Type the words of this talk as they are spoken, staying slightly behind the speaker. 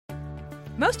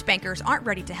Most bankers aren't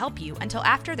ready to help you until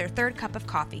after their third cup of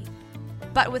coffee.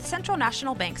 But with Central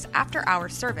National Bank's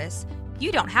after-hours service,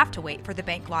 you don't have to wait for the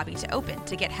bank lobby to open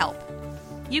to get help.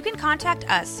 You can contact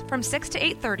us from 6 to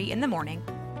 8:30 in the morning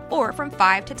or from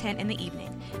 5 to 10 in the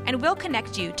evening, and we'll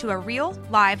connect you to a real,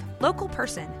 live, local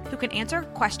person who can answer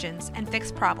questions and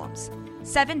fix problems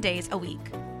 7 days a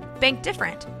week. Bank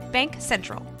different. Bank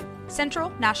Central. Central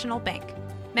National Bank.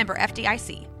 Member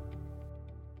FDIC.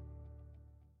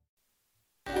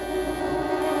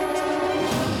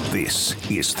 This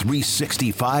is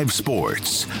 365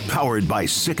 Sports, powered by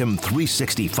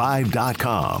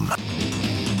Sikkim365.com.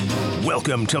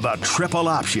 Welcome to the Triple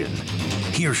Option.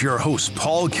 Here's your host,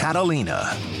 Paul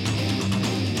Catalina.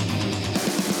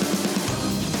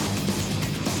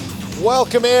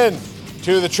 Welcome in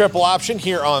to the Triple Option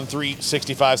here on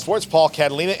 365 Sports. Paul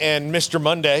Catalina and Mr.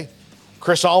 Monday,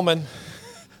 Chris Allman.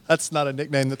 That's not a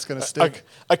nickname that's going to stick.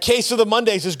 A case of the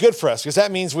Mondays is good for us because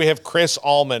that means we have Chris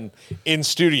Allman in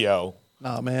studio.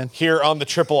 Oh, man. Here on the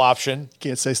Triple Option.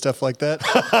 Can't say stuff like that.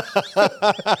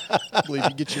 I believe you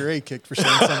get your A kicked for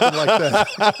saying something like that.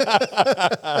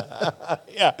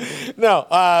 Yeah. No,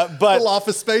 but... A little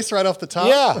office space right off the top.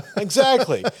 Yeah,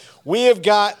 exactly. We have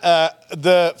got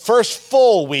the first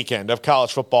full weekend of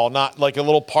college football, not like a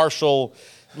little partial...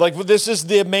 Like, this is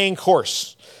the main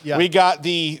course. Yeah. We got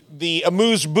the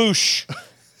amuse-bouche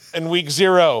in week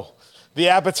 0, the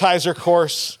appetizer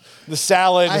course, the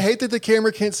salad. I hate that the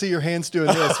camera can't see your hands doing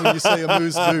this when you say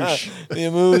amuse-bouche. The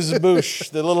amuse-bouche,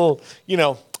 the little,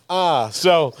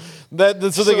 so they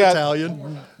got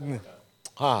Italian.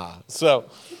 So.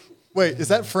 Wait, is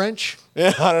that French?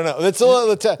 Yeah, I don't know. It's a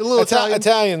little Italian.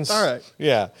 Italians. All right.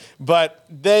 Yeah, but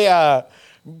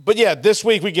this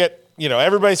week we get,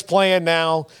 everybody's playing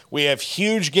now. We have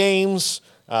huge games.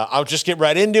 I'll just get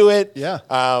right into it. Yeah.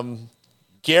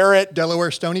 Garrett.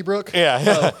 Delaware Stony Brook?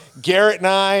 Yeah. Garrett and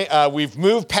I, we've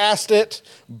moved past it,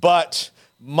 but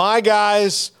my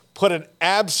guys put an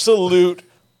absolute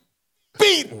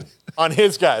beating on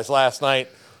his guys last night.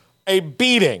 A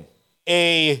beating.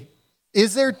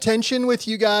 Is there tension with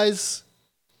you guys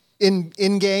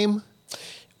in game?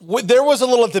 There was a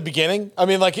little at the beginning. I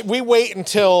mean, like, we wait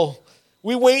until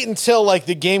like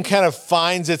the game kind of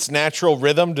finds its natural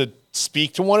rhythm to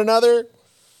speak to one another,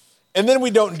 and then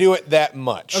we don't do it that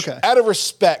much. Okay. Out of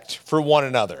respect for one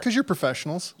another. Because you're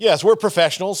professionals. Yes, we're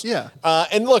professionals. Yeah.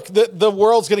 And look, the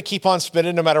world's going to keep on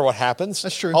spinning no matter what happens.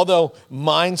 That's true. Although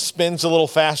mine spins a little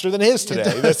faster than his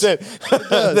today. That's it. It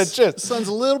does. That's just. The sun's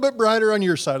a little bit brighter on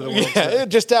your side of the world. Yeah,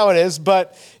 just how it is.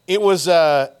 But it was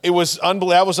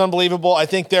unbelievable. I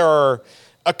think there are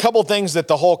a couple things that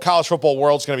the whole college football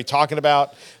world's going to be talking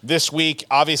about this week.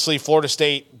 Obviously, Florida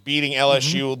State beating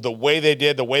LSU, the way they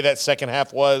did, the way that second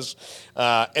half was.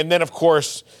 And then, of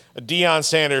course, Deion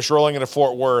Sanders rolling into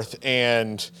Fort Worth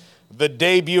and the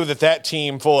debut that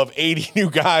team full of 80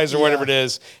 new guys or whatever it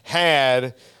is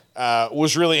had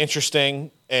was really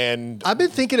interesting. And I've been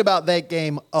thinking about that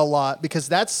game a lot because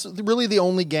that's really the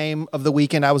only game of the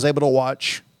weekend I was able to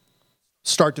watch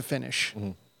start to finish.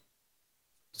 Mm-hmm.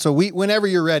 So whenever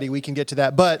you're ready, we can get to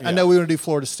that. But I know we want to do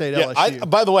Florida State, LSU.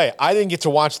 By the way, I didn't get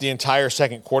to watch the entire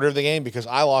second quarter of the game because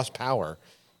I lost power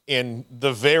in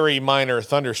the very minor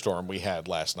thunderstorm we had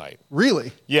last night.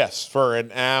 Really? Yes, for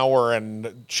an hour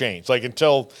and change,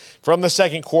 from the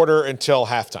second quarter until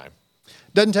halftime.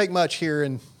 Doesn't take much here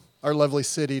in our lovely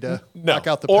city to knock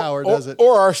out the power, does it?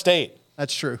 Or our state.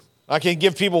 That's true. I can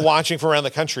give people watching from around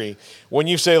the country, when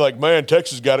you say, like, man,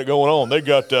 Texas got it going on, they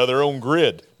got their own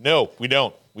grid. No, we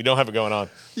don't. We don't have it going on.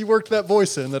 You worked that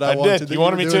voice in that I wanted. You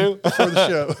wanted me to? Before the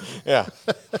show. Yeah.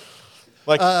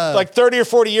 Like 30 or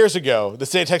 40 years ago, the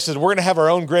state of Texas said, we're going to have our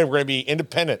own grid. We're going to be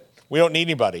independent. We don't need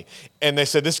anybody. And they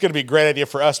said, this is going to be a great idea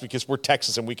for us because we're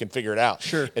Texas and we can figure it out.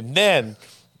 Sure. And then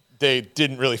they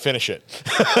didn't really finish it.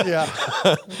 Yeah.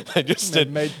 They just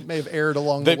may have erred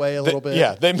along the way a little bit.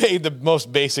 Yeah, they made the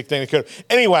most basic thing they could.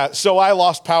 Anyway, so I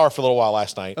lost power for a little while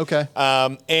last night. Okay.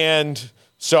 And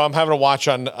so I'm having to watch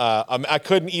on I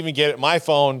couldn't even get it. My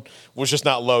phone was just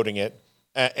not loading it.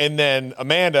 And then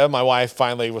Amanda, my wife,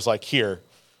 finally was like, here,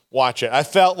 watch it. I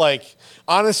felt like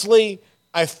a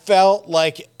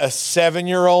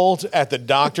 7-year-old at the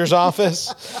doctor's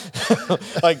office.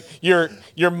 Like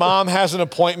your mom has an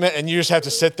appointment and you just have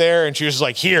to sit there and she was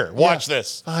like, here, watch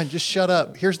this. Fine, just shut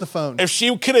up. Here's the phone. If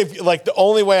she could have, the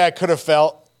only way I could have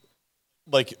felt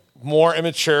more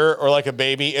immature or like a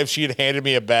baby if she had handed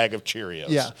me a bag of Cheerios.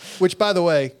 Yeah, which, by the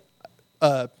way,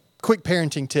 quick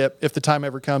parenting tip, if the time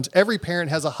ever comes, every parent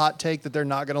has a hot take that they're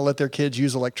not going to let their kids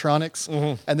use electronics.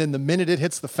 Mm-hmm. And then the minute it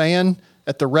hits the fan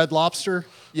at the Red Lobster,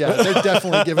 they're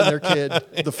definitely giving their kid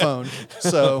the phone.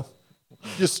 So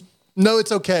just No,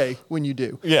 it's okay when you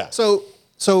do. Yeah. So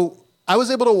I was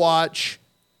able to watch,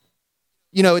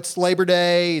 it's Labor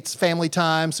Day, it's family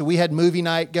time. So we had movie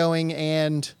night going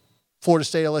and Florida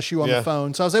State LSU on the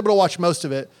phone. So I was able to watch most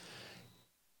of it.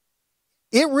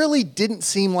 It really didn't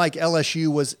seem like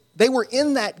LSU they were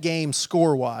in that game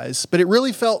score-wise, but it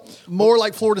really felt more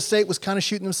like Florida State was kind of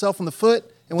shooting themselves in the foot.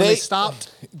 And when they stopped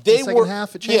in the second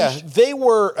half, it changed. Yeah, they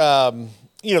were,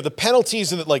 the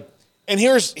penalties and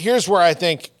here's where I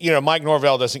think, Mike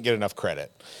Norvell doesn't get enough credit.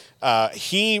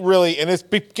 He really, and it's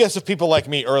because of people like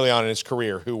me early on in his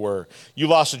career who were, you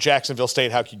lost to Jacksonville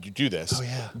State, how could you do this? Oh,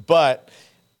 yeah. But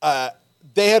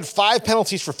they had 5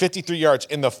 penalties for 53 yards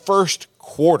in the first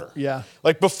quarter. Yeah.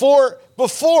 Like before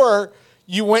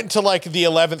you went to like the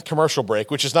 11th commercial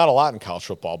break, which is not a lot in college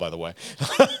football, by the way.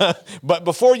 But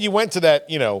before you went to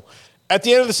that, at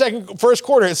the end of the first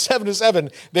quarter at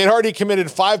 7-7, they'd already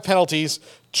committed 5 penalties,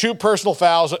 2 personal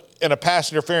fouls, and a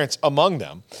pass interference among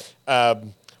them.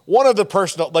 One of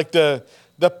the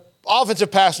the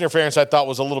offensive pass interference I thought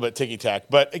was a little bit ticky-tack.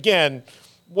 But again,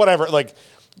 whatever. Like,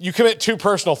 you commit 2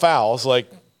 personal fouls.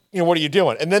 Like, what are you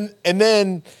doing? And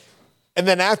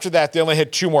then after that, they only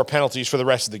had 2 more penalties for the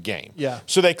rest of the game. Yeah.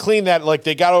 So they cleaned that,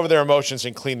 they got over their emotions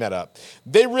and cleaned that up.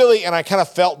 They really, and I kind of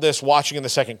felt this watching in the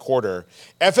second quarter,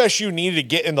 FSU needed to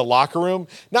get in the locker room,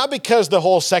 not because the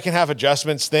whole second half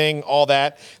adjustments thing, all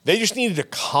that. They just needed to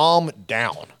calm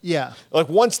down. Yeah. Like,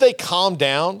 once they calmed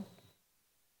down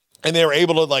and they were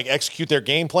able to, execute their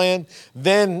game plan,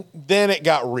 then it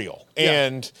got real. Yeah.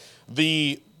 And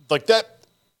that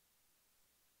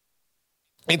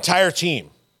entire team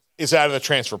is out of the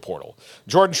transfer portal.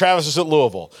 Jordan Travis is at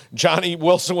Louisville. Johnny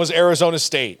Wilson was Arizona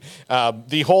State.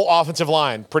 The whole offensive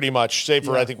line, pretty much, save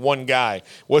for, I think, one guy,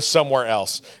 was somewhere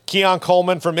else. Keon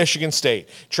Coleman from Michigan State.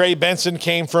 Trey Benson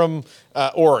came from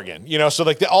Oregon.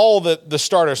 So all the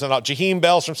starters, and Jaheim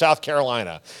Bell's from South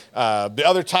Carolina. The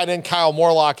other tight end, Kyle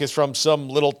Morlock, is from some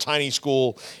little tiny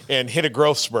school and hit a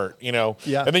growth spurt, Yeah.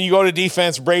 And then you go to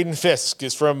defense, Braden Fisk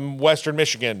is from Western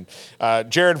Michigan.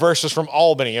 Jared Verse is from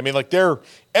Albany. I mean, they're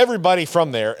everybody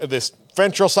from there, this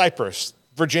Central Cyprus,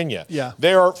 Virginia. Yeah.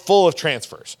 They are full of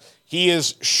transfers. He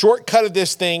has shortcutted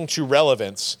this thing to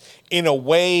relevance in a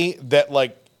way that,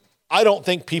 I don't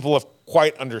think people have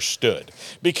quite understood.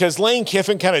 Because Lane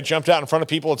Kiffin kind of jumped out in front of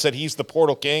people and said he's the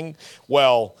portal king.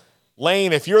 Well,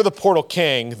 Lane, if you're the portal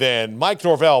king, then Mike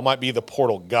Norvell might be the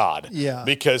portal god. Yeah.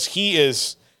 Because he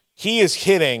is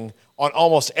hitting on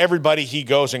almost everybody he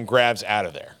goes and grabs out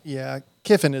of there. Yeah.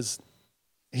 Kiffin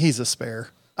he's a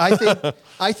spare.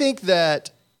 I think that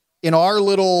in our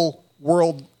little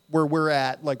world where we're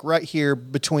at, right here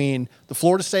between the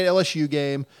Florida State LSU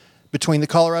game, between the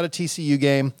Colorado TCU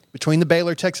game, between the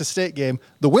Baylor Texas State game,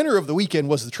 the winner of the weekend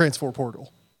was the transfer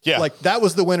portal. Yeah. That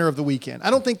was the winner of the weekend. I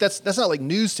don't think that's not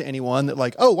news to anyone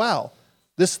that oh, wow,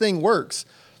 this thing works.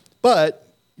 But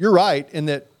you're right in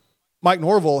that Mike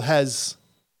Norvell has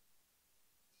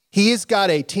got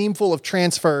a team full of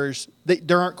transfers that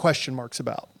there aren't question marks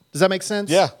about. Does that make sense?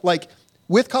 Yeah.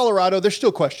 With Colorado, there's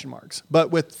still question marks.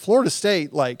 But with Florida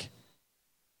State,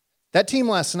 that team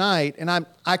last night, and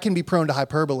I can be prone to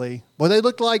hyperbole, well, they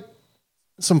looked like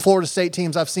some Florida State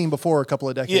teams I've seen before a couple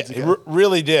of decades ago.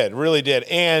 Really did.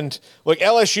 And,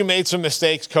 LSU made some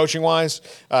mistakes coaching-wise.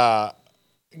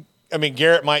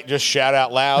 Garrett might just shout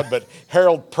out loud, but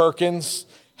Harold Perkins,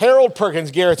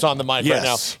 Garrett's on the mic right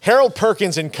now. Harold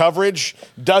Perkins in coverage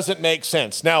doesn't make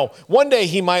sense. Now, one day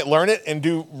he might learn it and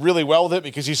do really well with it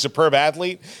because he's a superb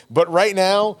athlete. But right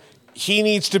now, he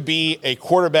needs to be a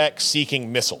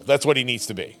quarterback-seeking missile. That's what he needs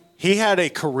to be. He had a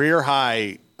career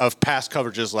high of pass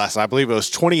coverages last night. I believe it was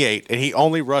 28, and he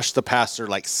only rushed the passer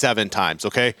 7 times,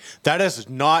 okay? That is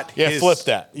not flip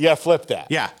that.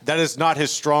 Yeah, that is not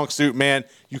his strong suit, man.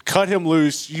 You cut him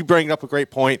loose. You bring up a great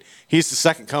point. He's the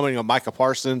second coming of Micah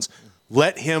Parsons.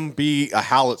 Let him be a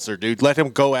howitzer, dude. Let him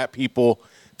go at people.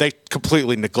 They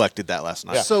completely neglected that last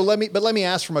night. Yeah. So let me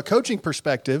ask from a coaching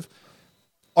perspective,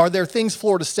 are there things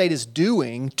Florida State is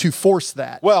doing to force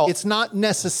that? Well, it's not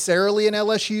necessarily an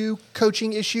LSU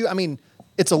coaching issue. I mean,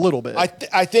 it's a little bit.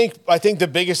 I think the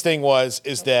biggest thing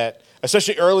is that,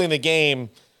 especially early in the game,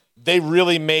 they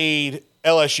really made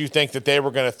LSU think that they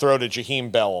were going to throw to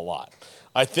Jaheim Bell a lot.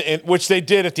 Which they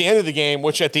did at the end of the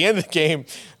game,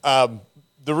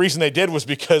 the reason they did was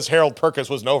because Harold Perkins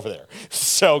wasn't over there.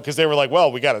 So, because they were like,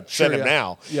 well, we got to send him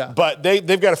now. Yeah. But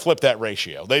they've got to flip that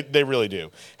ratio. They really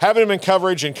do. Having him in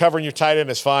coverage and covering your tight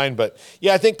end is fine. But,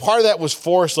 yeah, I think part of that was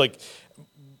forced.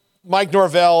 Mike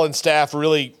Norvell and staff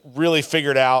really, really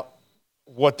figured out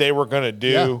what they were going to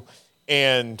do. Yeah.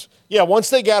 And, once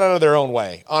they got out of their own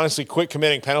way, honestly, quit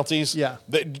committing penalties. Yeah.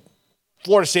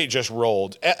 Florida State just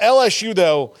rolled. LSU,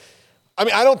 though, I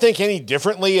mean, I don't think any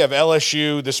differently of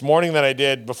LSU this morning than I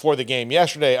did before the game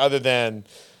yesterday, other than,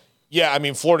 yeah, I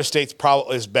mean, Florida State's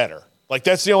probably is better. Like,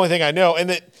 that's the only thing I know. And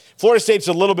that Florida State's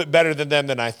a little bit better than them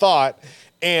than I thought.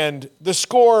 And the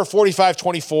score,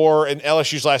 45-24, and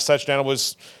LSU's last touchdown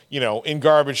was, in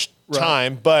garbage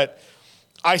time. But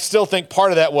I still think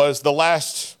part of that was the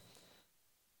last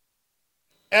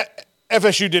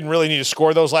FSU didn't really need to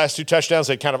score those last two touchdowns.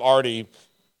 They'd already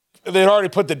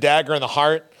put the dagger in the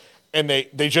heart, and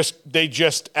they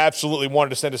just absolutely wanted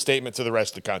to send a statement to the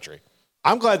rest of the country.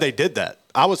 I'm glad they did that.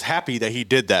 I was happy that he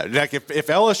did that. Like if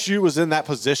LSU was in that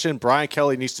position, Brian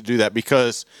Kelly needs to do that,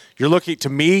 because you're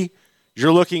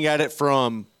looking at it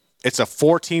from, it's a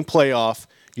 4-team playoff.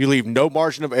 You leave no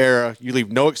margin of error. You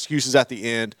leave no excuses at the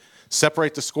end.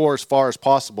 Separate the score as far as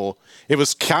possible. It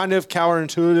was kind of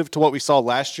counterintuitive to what we saw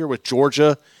last year with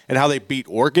Georgia and how they beat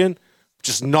Oregon,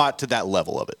 just not to that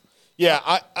level of it.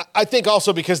 Yeah, I think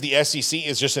also because the SEC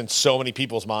is just in so many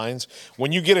people's minds.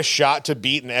 When you get a shot to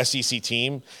beat an SEC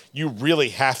team, you really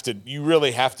have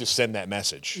to send that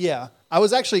message. Yeah. I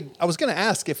was going to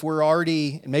ask if we're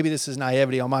already, and maybe this is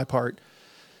naivety on my part,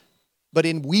 but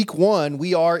in week 1,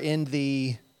 we are in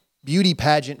the beauty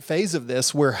pageant phase of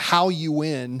this where how you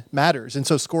win matters. And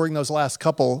so scoring those last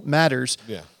couple matters.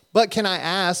 Yeah. But can I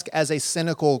ask, as a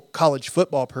cynical college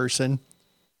football person,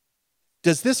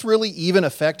 does this really even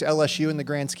affect LSU in the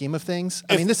grand scheme of things?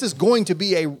 I mean, this is going to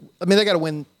be they got to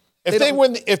win.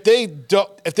 If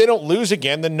they don't lose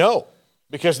again, then no,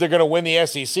 because they're going to win the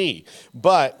SEC.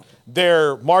 But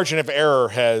their margin of error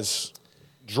has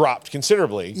dropped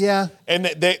considerably. Yeah. And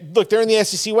they're in the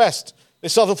SEC West. They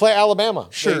still have to play Alabama.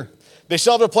 Sure. They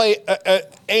still have to play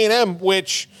A&M,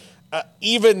 which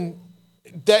even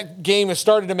that game is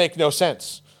starting to make no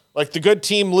sense. Like, the good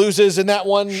team loses in that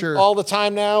one all the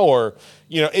time now, or,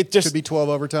 it just could be 12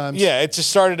 overtimes. Yeah, it just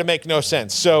started to make no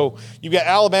sense. So you've got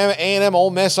Alabama, A&M,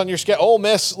 Ole Miss on your schedule. Ole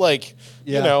Miss,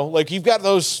 you've got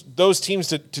those teams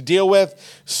to deal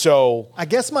with. So I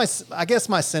guess my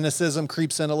cynicism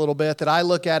creeps in a little bit, that I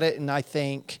look at it and I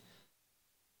think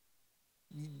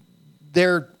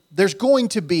there's going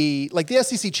to be, like, the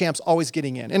SEC champs always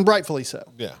getting in, and rightfully so.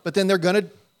 Yeah. But then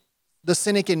the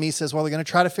cynic in me says, well, they're going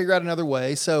to try to figure out another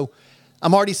way. So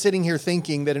I'm already sitting here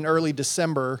thinking that in early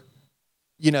December,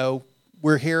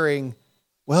 we're hearing,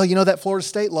 well, that Florida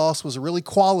State loss was really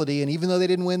quality, and even though they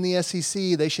didn't win the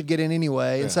SEC, they should get in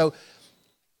anyway. Yeah. And so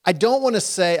I don't want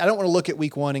to look at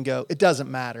week 1 and go, it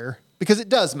doesn't matter, because it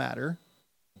does matter.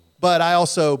 But I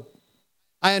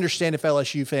understand if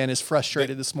LSU fan is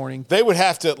frustrated this morning. They would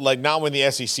have to not win the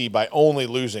SEC by only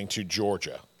losing to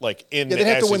Georgia. They'd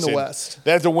have to win the West.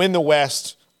 They have to win the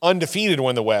West, undefeated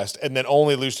win the West, and then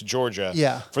only lose to Georgia.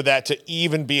 Yeah. For that to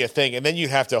even be a thing. And then you'd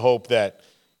have to hope that,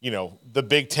 the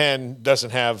Big Ten doesn't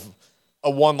have a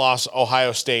 1-loss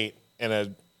Ohio State and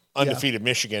a undefeated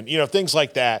Michigan, things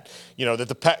like that.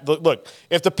 Look,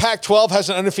 if the Pac-12 has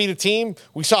an undefeated team,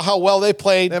 we saw how well they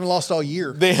played. They haven't lost all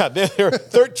year. They're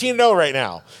 13-0 right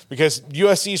now, because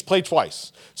USC's played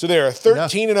twice. So they are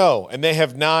 13-0, and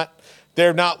they've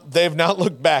not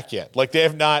looked back yet. Like, they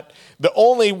have not. The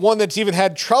only one that's even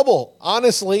had trouble,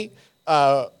 honestly,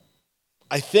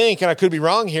 I think, and I could be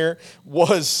wrong here,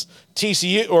 was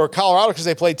TCU or Colorado, because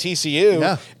they played TCU.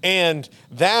 Yeah. And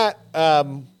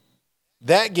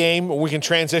that game, we can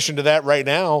transition to that right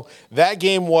now. That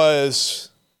game was,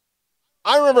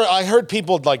 I remember I heard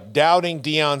people doubting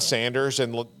Deion Sanders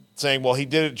and saying, well, he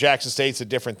did it at Jackson State, it's a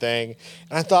different thing.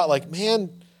 And I thought, man,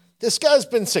 this guy's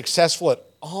been successful at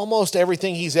almost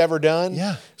everything he's ever done.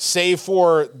 Yeah. Save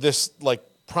for this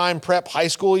prime prep high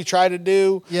school he tried to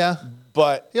do. Yeah.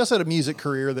 But he also had a music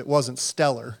career that wasn't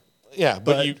stellar. Yeah,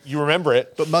 but you remember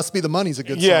it. But Must Be the Money's a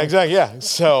good song. Yeah, exactly. Yeah.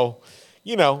 So,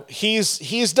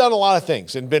 he's done a lot of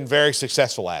things and been very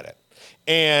successful at it.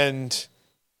 And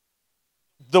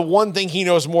the one thing he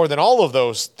knows more than all of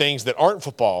those things that aren't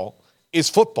football is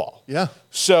football. Yeah.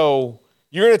 So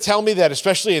you're going to tell me that,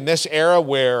 especially in this era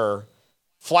where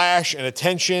flash and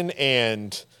attention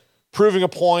and proving a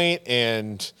point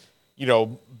and,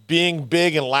 being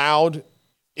big and loud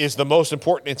is the most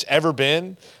important it's ever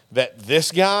been, that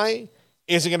this guy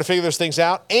isn't going to figure those things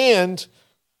out. And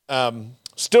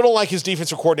still don't like his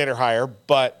defensive coordinator hire,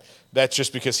 but that's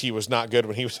just because he was not good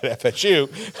when he was at FSU.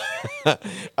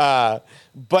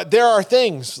 But there are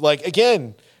things,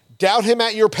 again, doubt him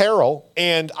at your peril.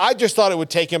 And I just thought it would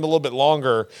take him a little bit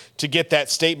longer to get that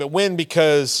statement win,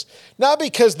 because not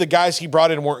because the guys he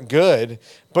brought in weren't good,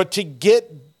 but to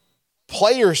get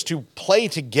players to play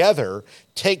together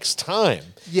takes time.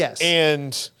 Yes.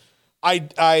 And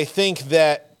I think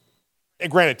that,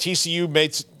 granted, TCU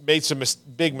made some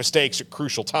big mistakes at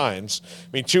crucial times. I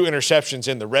mean, 2 interceptions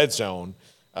in the red zone,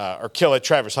 or kill it.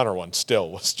 Travis Hunter one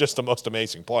still was just the most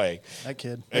amazing play. That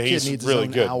kid He's needs really his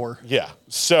own good. hour. Yeah.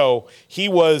 So he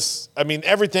was. I mean,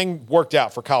 everything worked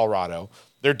out for Colorado.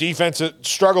 Their defense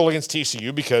struggled against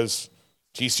TCU because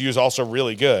TCU is also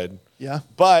really good. Yeah.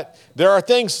 But there are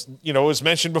things, it was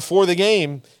mentioned before the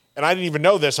game, and I didn't even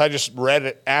know this. I just read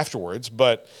it afterwards.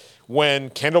 But when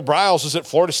Kendall Briles was at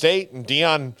Florida State and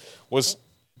Deion was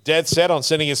dead set on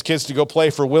sending his kids to go play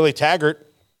for Willie Taggart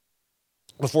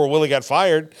before Willie got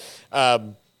fired,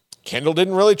 Kendall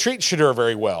didn't really treat Shedeur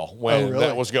very well when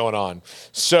that was going on.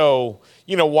 So,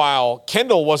 while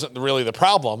Kendall wasn't really the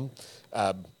problem,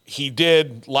 he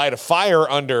did light a fire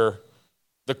under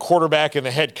the quarterback and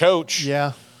the head coach.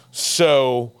 Yeah.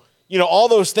 So, all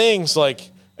those things,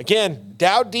 again,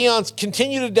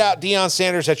 continue to doubt Deion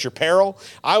Sanders at your peril.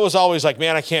 I was always like,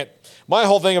 man, my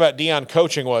whole thing about Deion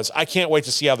coaching was I can't wait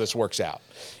to see how this works out.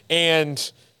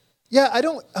 And yeah,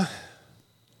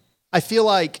 I feel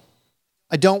like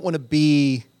I don't want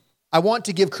to I want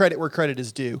to give credit where credit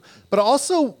is due, but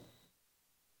also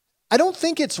I don't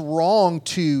think it's wrong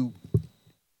to,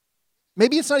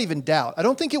 maybe it's not even doubt. I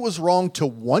don't think it was wrong to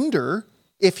wonder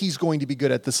if he's going to be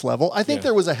good at this level. I think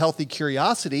there was a healthy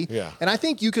curiosity. Yeah. And I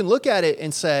think you can look at it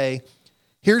and say,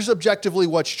 here's objectively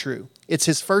what's true. It's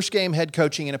his first game head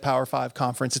coaching in a Power 5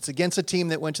 conference. It's against a team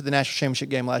that went to the national championship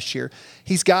game last year.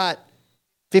 He's got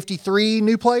 53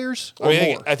 new players or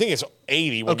more. I think it's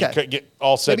 80 when you get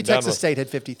all said Maybe and done. Texas State had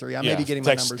 53. I may be getting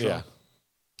my numbers wrong.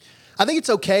 I think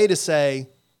it's okay to say,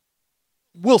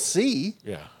 we'll see.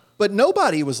 Yeah. But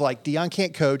nobody was like, Deion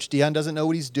can't coach. Deion doesn't know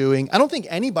what he's doing. I don't think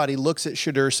anybody looks at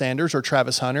Shedeur Sanders or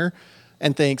Travis Hunter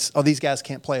and thinks, oh, these guys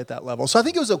can't play at that level. So I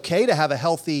think it was okay to have a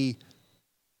healthy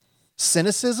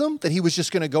cynicism that he was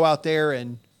just going to go out there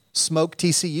and smoke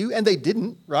TCU. And they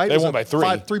didn't, right? They won by 3.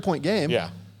 3-point game.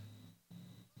 Yeah.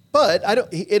 But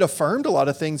it affirmed a lot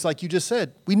of things like you just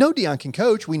said. We know Deion can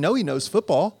coach. We know he knows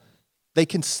football. They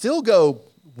can still go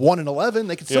 1-11.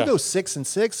 They can still go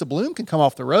 6-6. The bloom can come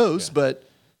off the rose, but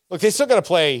look, they still got to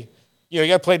play. You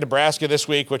got to play Nebraska this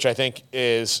week, which I think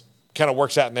is kind of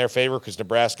works out in their favor because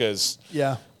Nebraska's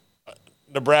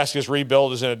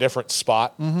rebuild is in a different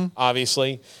spot.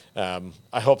 Obviously, I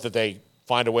hope that they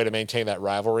find a way to maintain that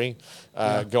rivalry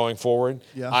going forward.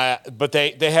 Yeah. But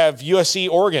they have USC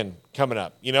Oregon coming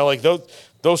up.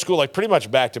 Those schools pretty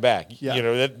much back to back.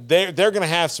 Yeah. They're going to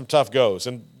have some tough goes.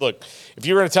 And look, if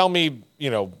you were going to tell me,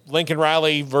 Lincoln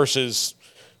Riley versus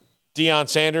Deion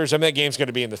Sanders, that game's going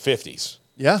to be in the 50s.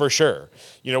 Yeah. For sure.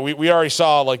 We already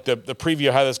saw the preview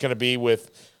of how that's going to be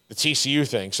with the TCU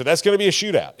thing. So that's going to be a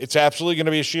shootout. It's absolutely going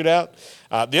to be a shootout.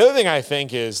 The other thing I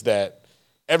think is that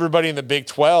everybody in the Big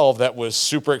 12 that was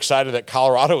super excited that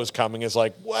Colorado was coming is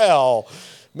like, well,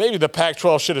 maybe the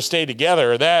Pac-12 should have stayed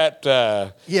together.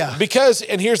 Because,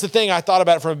 and here's the thing, I thought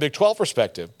about it from a Big 12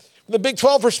 perspective. From the Big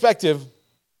 12 perspective,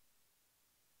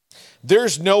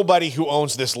 there's nobody who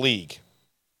owns this league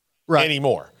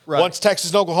anymore. Right. Once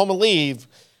Texas and Oklahoma leave,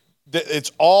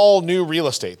 it's all new real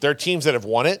estate. There are teams that have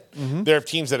won it. There are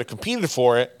teams that have competed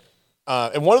for it.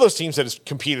 And one of those teams that has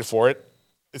competed for it,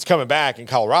 it's coming back in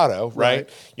Colorado, right?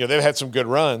 They've had some good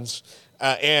runs.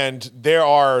 And there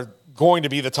are going to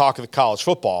be the talk of the college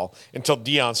football until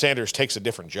Deion Sanders takes a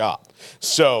different job.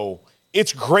 So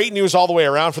it's great news all the way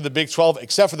around for the Big 12,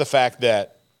 except for the fact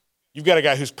that you've got a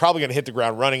guy who's probably going to hit the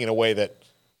ground running in a way that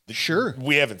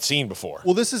we haven't seen before.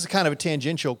 Well, this is kind of a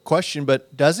tangential question,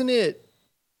 but doesn't it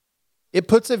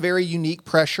puts a very unique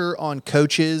pressure on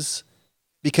coaches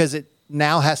because it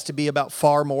now has to be about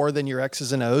far more than your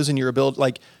X's and O's and your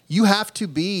ability. You have to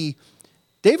be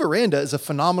 – Dave Aranda is a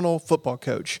phenomenal football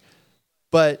coach,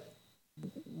 but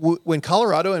when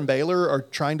Colorado and Baylor are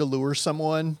trying to lure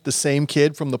someone, the same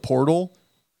kid from the portal,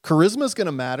 charisma is going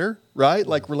to matter, right?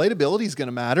 Relatability is going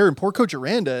to matter, and poor Coach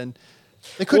Aranda, and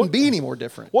they couldn't be any more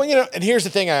different. Well, and here's the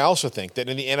thing. I also think that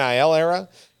in the NIL era,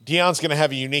 Deion's going to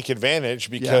have a unique advantage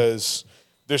because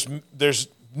there's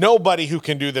nobody who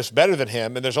can do this better than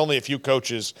him, and there's only a few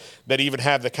coaches that even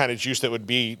have the kind of juice that would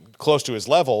be close to his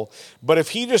level. But if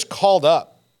he just called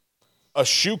up a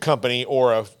shoe company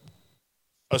or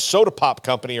a soda pop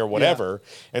company or whatever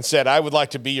and said, I would like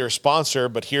to be your sponsor,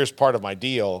 but here's part of my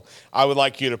deal. I would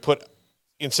like you to put,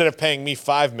 instead of paying me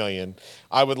 $5 million,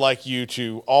 I would like you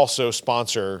to also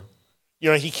sponsor,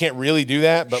 he can't really do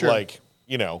that, but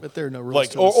but there are no rules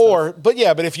to this stuff.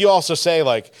 But if you also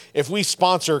say if we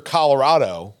sponsor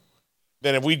Colorado,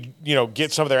 then if we,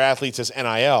 get some of their athletes as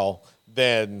NIL,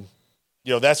 then,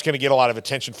 that's going to get a lot of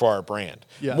attention for our brand.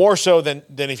 Yeah. More so than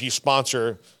if you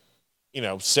sponsor,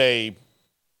 say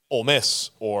Ole Miss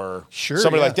or Sure,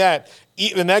 somebody yeah. like that.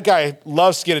 And that guy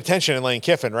loves to get attention in Lane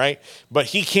Kiffin, right? But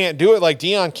he can't do it like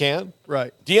Deion can.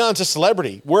 Right. Deion's a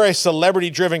celebrity. We're a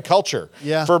celebrity-driven culture.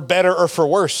 Yeah. For better or for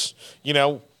worse, you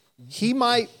know. He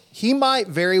might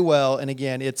very well, and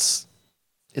again, it's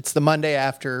the Monday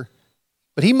after,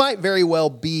 but he might very well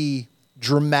be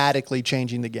dramatically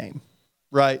changing the game,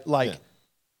 right? Like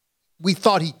we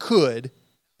thought he could,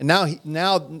 and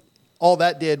now all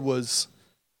that did was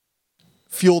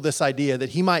fuel this idea that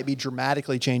he might be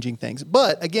dramatically changing things.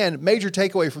 But again, major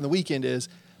takeaway from the weekend is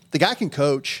the guy can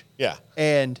coach. Yeah.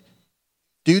 And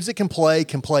dudes that can play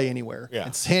anywhere. Yeah.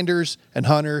 And Sanders and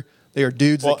Hunter, they are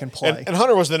dudes that can play. And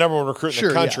Hunter was the number one recruit in the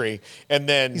Sure, country. yeah. And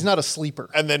then He's not a sleeper.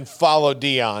 and then followed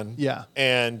Deion. Yeah.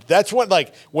 And that's what,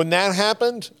 like, when that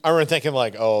happened, I remember thinking,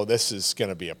 like, oh, this is going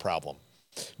to be a problem.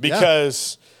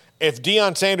 Because if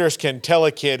Deion Sanders can tell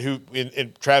a kid who,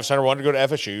 in Travis Hunter wanted to go to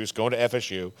FSU, who's going to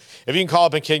FSU, if he can call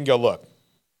up a kid and go, look,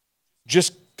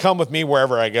 just come with me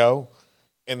wherever I go.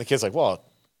 And the kid's like, well,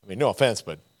 I mean, no offense,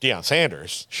 but Deion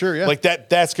Sanders. Sure, yeah. Like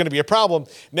that's going to be a problem.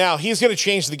 Now, he's going to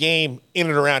change the game in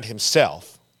and around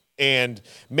himself and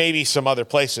maybe some other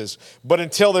places. But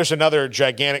until there's another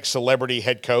gigantic celebrity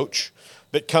head coach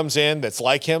that comes in that's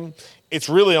like him, it's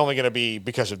really only going to be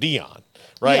because of Deion,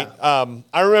 right? Yeah.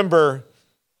 I remember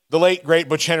the late, great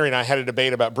Butch Henry and I had a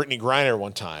debate about Brittany Griner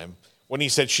one time when he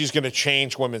said she's going to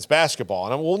change women's basketball.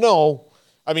 And I'm, well, no.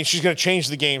 I mean, she's going to change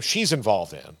the game she's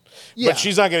involved in. Yeah. But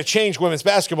she's not going to change women's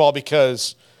basketball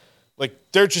because, like,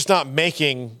 they're just not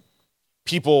making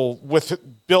people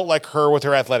built like her with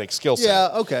her athletic skill set.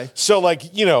 Yeah, okay. So,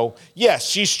 like, you know, yes,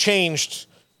 she's changed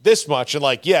this much. And,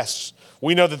 like, yes,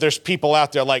 we know that there's people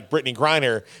out there like Brittany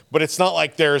Griner, but it's not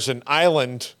like there's an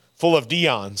island full of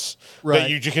Deions Right. that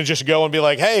you can just go and be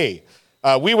like, hey,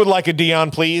 we would like a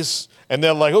Deion, please. And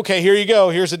they're like, okay, here you go.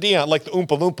 Here's a Deion, like the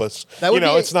Oompa Loompas.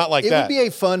 It's not like that. It would be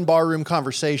a fun barroom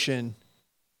conversation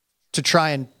to try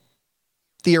and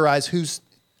theorize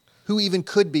who even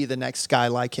could be the next guy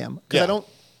like him. Because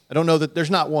I don't know that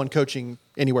there's not one coaching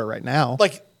anywhere right now.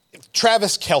 Like if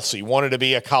Travis Kelce wanted to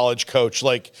be a college coach.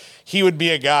 Like he would be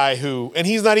a guy who, and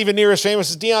he's not even near as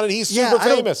famous as Deion, and he's super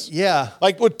famous. Yeah.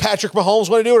 Like would Patrick Mahomes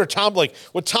want to do it, or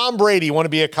would Tom Brady want to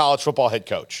be a college football head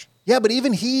coach? Yeah, but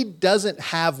even he doesn't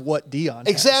have what Deion has.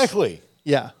 Exactly.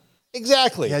 Yeah.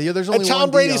 Exactly. Yeah, there's only and Tom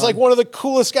one Brady's Deion. like one of the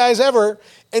coolest guys ever,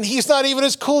 and he's not even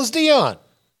as cool as Deion.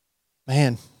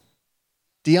 Man,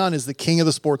 Deion is the king of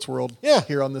the sports world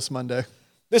here on this Monday.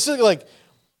 This is like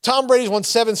Tom Brady's won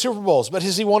 7 Super Bowls, but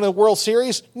has he won a World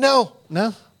Series? No.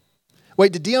 No.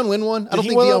 Wait, did Deion win one? I don't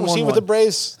think win Deion one? won Was he one. with the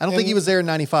Braves? I don't think he was there in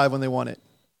 95 when they won it.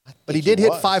 But he did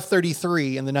hit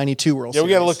 533 in the 92 World Series. Yeah,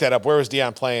 we got to look that up. Where was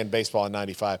Deion playing baseball in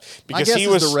 95? My guess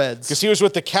is the Reds. Because he was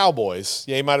with the Cowboys.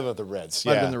 Yeah, he might have been with the Reds.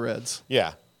 Might have been the Reds.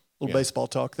 Yeah. Little baseball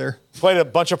talk there. Played a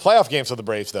bunch of playoff games with the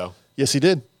Braves, though. Yes, he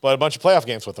did. Played a bunch of playoff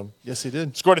games with them. Yes, he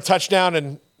did. Scored a touchdown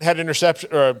and had an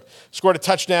interception, or scored a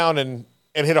touchdown and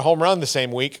hit a home run the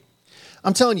same week.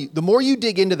 I'm telling you, the more you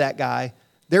dig into that guy,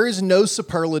 there is no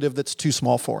superlative that's too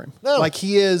small for him. No. Like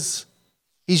he's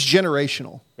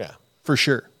generational. Yeah. For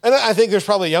sure. And I think there's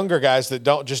probably younger guys that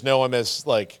don't just know him as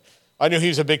like, I knew he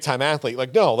was a big time athlete.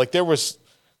 Like, no, like there's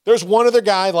one other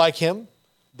guy like him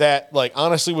that like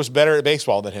honestly was better at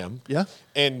baseball than him. Yeah.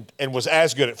 And was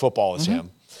as good at football as him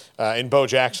in Bo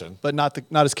Jackson. But not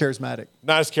as charismatic.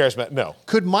 Not as charismatic, no.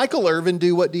 Could Michael Irvin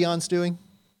do what Deion's doing?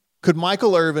 Could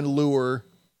Michael Irvin lure?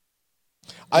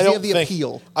 Does he have the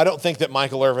appeal? I don't think that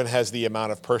Michael Irvin has the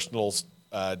amount of personal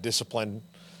discipline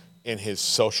in his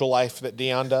social life that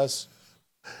Deion does.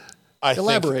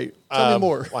 Elaborate. Tell me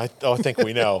more. I think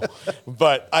we know.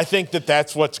 But I think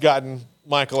that's what's gotten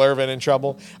Michael Irvin in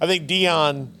trouble. I think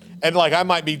Deion, and like I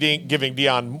might be giving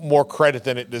Deion more credit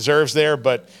than it deserves there,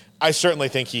 but I certainly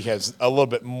think he has a little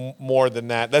bit more than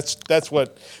that. That's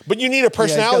what. But you need a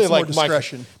personality like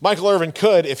Michael Irvin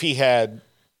could if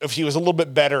he was a little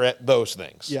bit better at those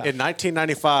things. Yeah. In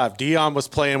 1995, Deion was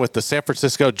playing with the San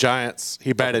Francisco Giants.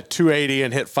 He batted .280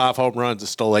 and hit 5 home runs and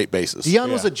stole 8 bases.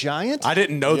 Deion was a Giant? I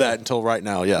didn't know that until right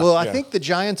now, yeah. Well, I think the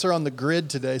Giants are on the grid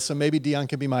today, so maybe Deion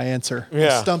can be my answer.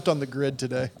 Yeah. I'm stumped on the grid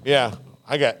today. Yeah.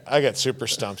 I got super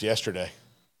stumped yesterday.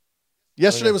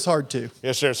 Yesterday was hard, too.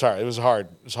 Yesterday was hard. It was hard.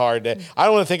 It was hard day. I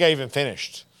don't even think I even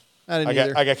finished. I didn't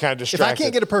either. I got kind of distracted. If I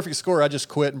can't get a perfect score, I just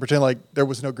quit and pretend like there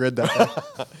was no grid that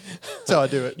day. That's how I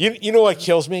do it. You know what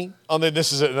kills me?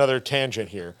 This is another tangent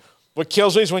here. What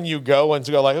kills me is when you go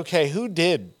like, okay, who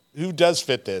does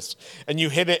fit this? And you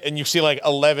hit it and you see like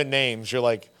 11 names. You're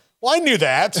like, well, I knew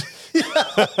that.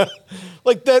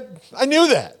 Like that, I knew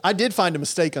that. I did find a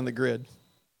mistake on the grid,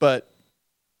 but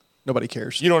Nobody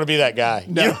cares. You don't want to be that guy.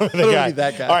 No, you don't want to I don't want to be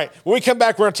that guy. All right. When we come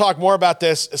back, we're going to talk more about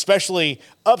this, especially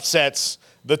upsets.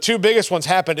 The two biggest ones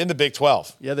happened in the Big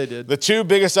 12. Yeah, they did. The two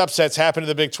biggest upsets happened in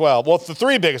the Big 12. Well, the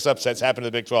three biggest upsets happened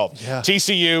in the Big 12. Yeah.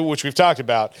 TCU, which we've talked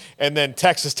about, and then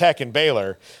Texas Tech and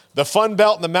Baylor. The Fun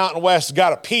Belt and the Mountain West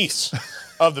got a piece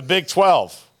of the Big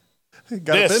 12.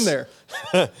 Got up in there.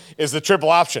 Is the triple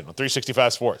option on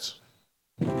 365 Sports.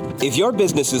 If your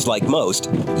business is like most,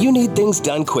 you need things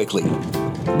done quickly.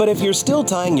 But if you're still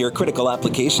tying your critical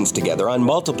applications together on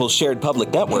multiple shared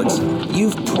public networks,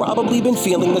 you've probably been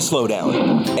feeling the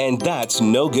slowdown. And that's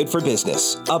no good for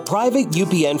business. A private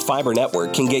UPN fiber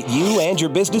network can get you and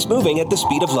your business moving at the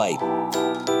speed of light.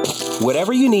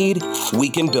 Whatever you need, we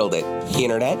can build it.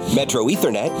 Internet, Metro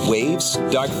Ethernet, Waves,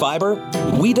 dark fiber.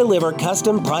 We deliver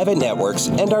custom private networks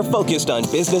and are focused on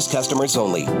business customers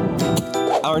only.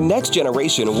 Our next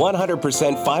generation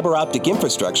 100% fiber optic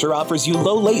infrastructure offers you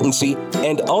low latency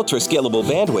and ultra scalable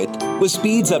bandwidth with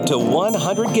speeds up to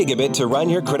 100 gigabit to run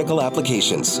your critical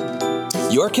applications.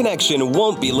 Your connection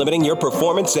won't be limiting your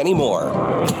performance anymore.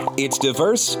 It's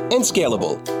diverse and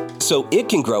scalable, so it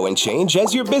can grow and change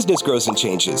as your business grows and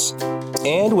changes.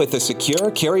 And with a secure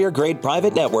carrier-grade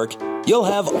private network, you'll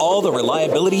have all the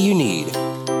reliability you need.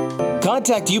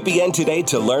 Contact UPN today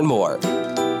to learn more.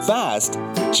 Fast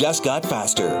just got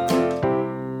faster.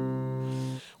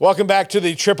 Welcome back to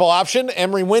the triple option.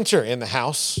 Emery Winter in the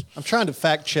house. I'm trying to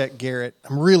fact check Garrett.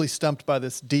 I'm really stumped by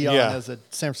this Deion as a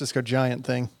San Francisco Giant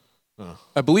thing.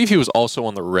 I believe he was also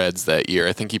on the Reds that year.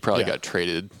 I think he probably got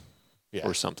traded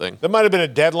or something. That might have been a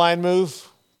deadline move.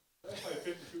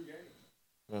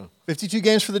 52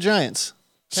 games for the Giants.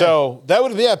 So that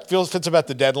would fits about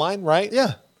the deadline, right?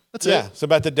 Yeah, that's it. Yeah, it's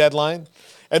about the deadline.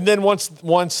 And then once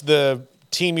the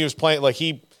team he was playing, like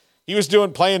he was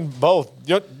playing both.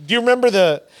 Do you remember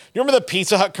the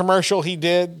Pizza Hut commercial he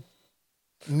did?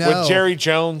 No. With Jerry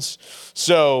Jones?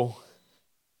 So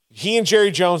he and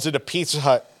Jerry Jones did a Pizza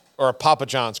Hut or a Papa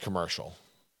John's commercial.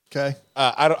 Okay.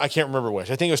 I can't remember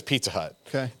which. I think it was Pizza Hut.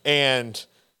 Okay. And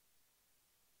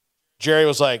Jerry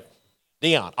was like,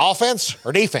 Deion, offense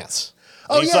or defense?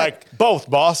 And he's like, both,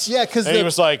 boss. Yeah, because he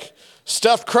was like,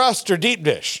 stuffed crust or deep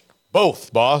dish?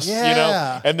 Both, boss. Yeah. You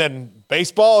know? And then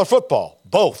baseball or football?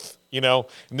 Both. You know?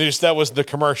 And that was the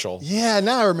commercial. Yeah,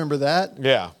 now I remember that.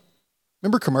 Yeah.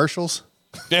 Remember commercials?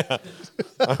 Yeah.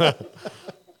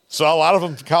 Saw a lot of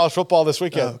them in college football this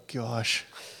weekend. Oh, gosh.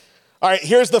 All right,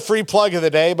 here's the free plug of the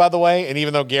day, by the way. And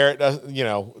even though Garrett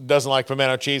doesn't like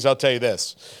pimento cheese, I'll tell you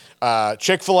this.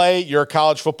 Chick-fil-A, you're a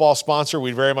college football sponsor.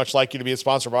 We'd very much like you to be a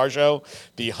sponsor of our show.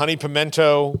 The honey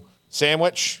pimento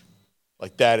sandwich,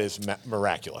 like that is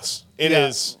miraculous. It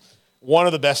is one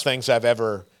of the best things I've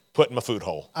ever put in my food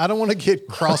hole. I don't want to get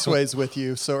crossways with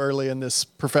you so early in this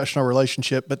professional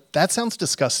relationship, but that sounds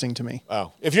disgusting to me.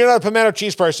 Oh, if you're not a pimento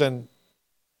cheese person,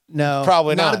 no,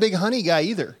 probably not. Not a big honey guy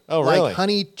either. Oh, really? Like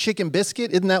honey chicken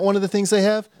biscuit, isn't that one of the things they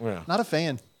have? Yeah. Not a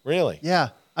fan. Really? Yeah.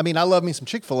 I mean, I love me some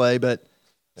Chick-fil-A, but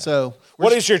so.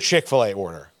 What is your Chick-fil-A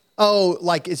order? Oh,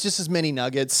 like it's just as many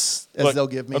nuggets as they'll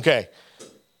give me. Okay.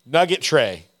 Nugget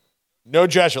tray. No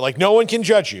judgment. Like no one can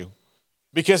judge you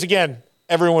because, again,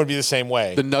 everyone would be the same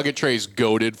way. The nugget tray is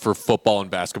goated for football and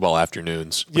basketball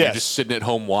afternoons. When you're just sitting at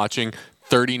home watching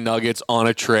 30 nuggets on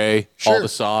a tray, all the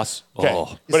sauce. Okay.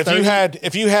 Oh. But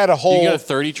if you had a whole, you get a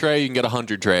 30 tray, you can get a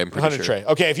 100 tray. I'm pretty 100 sure. tray.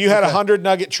 Okay, if you had a 100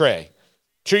 nugget tray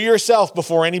to yourself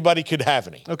before anybody could have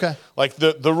any. Okay. Like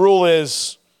the rule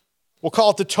is, we'll call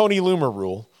it the Tony Loomer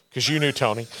rule because you knew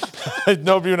Tony.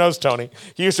 Nobody knows Tony.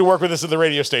 He used to work with us at the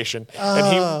radio station,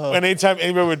 and anytime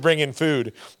anybody would bring in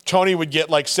food, Tony would get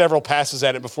like several passes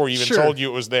at it before he even told you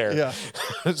it was there. Yeah.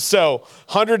 So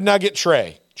 100 nugget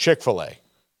tray, Chick-fil-A.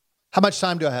 How much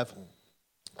time do I have?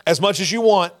 As much as you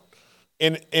want. I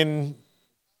think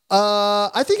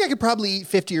I could probably eat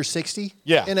 50 or 60.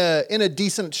 Yeah. In a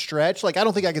decent stretch. Like I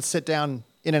don't think I could sit down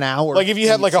in an hour. Like if you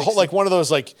had like a whole, like one of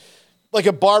those like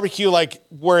a barbecue, like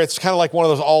where it's kind of like one of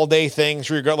those all day things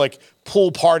where you go like pool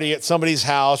party at somebody's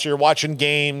house, you're watching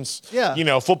games. Yeah. You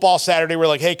know, football Saturday, we're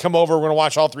like, hey, come over, we're gonna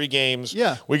watch all 3 games.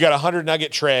 Yeah. We got a 100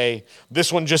 nugget tray.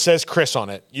 This one just says Chris on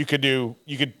it. You could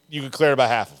clear about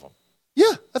half of them.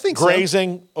 Yeah, I think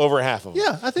Grazing over half of them.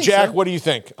 Yeah, I think Jack, so. what do you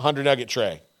think? 100 nugget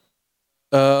tray.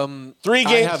 3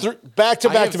 games, back to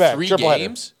back. 3 triple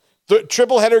games. Header.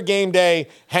 Triple header game day.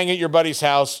 Hang at your buddy's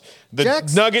house. The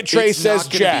nugget tray It's says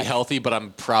not gonna Jack. be healthy, but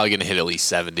I'm probably going to hit at least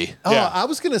 70. Oh, Yeah. I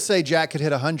was going to say Jack could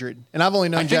hit 100, and I've only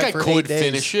known I think Jack I for could 8 days.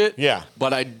 finish it. Yeah.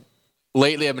 But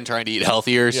lately I've been trying to eat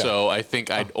healthier, so I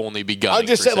think I'd only be gunning I'll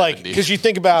just for say, like, 70. because you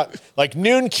think about, like,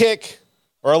 noon kick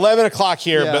Or 11 o'clock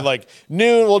here, Yeah. but like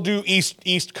noon, we'll do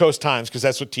East Coast times because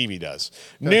that's what TV does.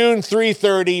 Okay. Noon,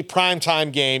 3:30,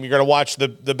 primetime game. You're going to watch the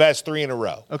best 3 in a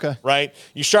row. Okay. Right?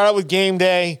 You start out with game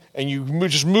day, and you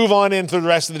just move on in through the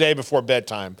rest of the day before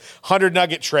bedtime. 100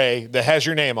 nugget tray that has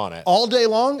your name on it. All day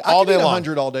long? All day long.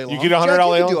 100 all day long. You get 100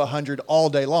 all day long? You could do 100 all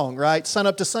day long, right? Sun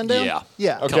up to sundown? Yeah.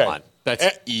 Yeah. Okay. Come on.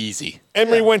 That's easy.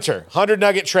 Emery Winter, 100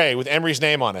 nugget tray with Emery's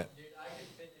name on it.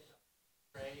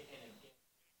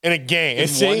 In a game. In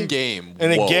one game.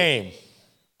 In a game.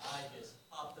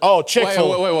 Oh,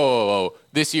 Chick-fil-A. Whoa.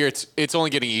 This year, it's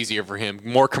only getting easier for him.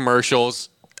 More commercials.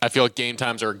 I feel like game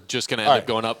times are just going to end up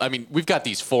going up. I mean, we've got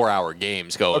these 4-hour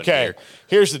games going here.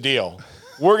 Here's the deal.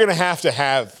 We're going to have to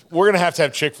have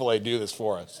Chick-fil-A do this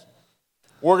for us.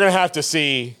 We're going to have to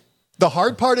see. The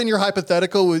hard part in your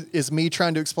hypothetical is me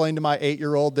trying to explain to my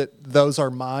 8-year-old that those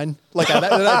are mine. Like that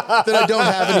I don't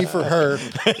have any for her.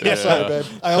 Yeah. Sorry, babe.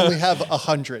 I only have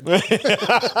 100.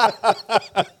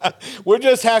 We'll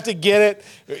just have to get it.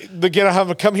 Have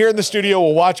them come here in the studio.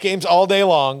 We'll watch games all day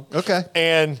long. Okay.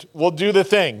 And we'll do the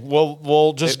thing.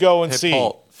 We'll just go and see.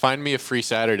 Paul, find me a free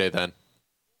Saturday then.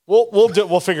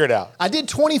 We'll figure it out. I did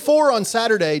 24 on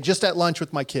Saturday just at lunch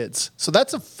with my kids. So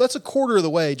that's a quarter of the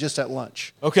way just at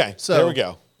lunch. Okay. So there we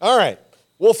go. All right.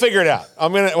 We'll figure it out.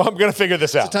 I'm gonna figure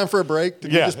this out. Is it time for a break?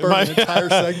 Did we just burn an entire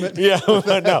segment? Yeah.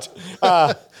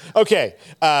 No. Okay.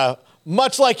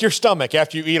 Much like your stomach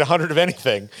after you eat 100 of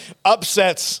anything,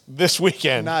 upsets this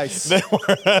weekend. Nice.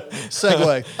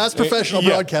 Segue. That's professional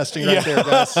broadcasting right there,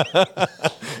 guys.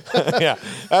 Yeah.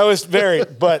 That was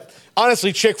but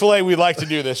honestly, Chick-fil-A, we'd like to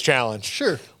do this challenge.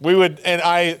 Sure. We would, and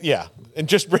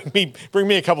just bring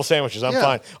me a couple sandwiches. I'm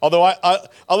fine. Although I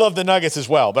love the nuggets as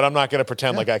well, but I'm not going to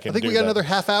pretend like I can do that. I think we got another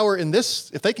half hour in this,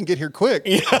 if they can get here quick.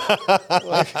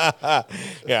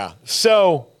 Yeah.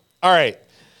 So, all right.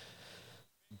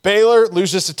 Baylor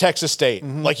loses to Texas State.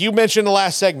 Mm-hmm. Like you mentioned in the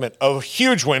last segment, a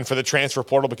huge win for the transfer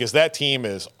portal because that team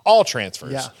is all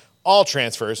transfers. Yeah. All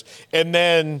transfers. And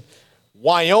then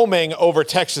Wyoming over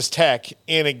Texas Tech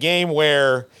in a game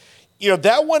where,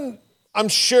 that one, I'm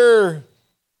sure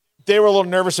they were a little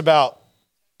nervous about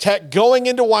Tech going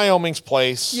into Wyoming's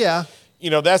place. Yeah.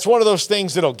 That's one of those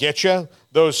things that'll get you.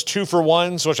 Those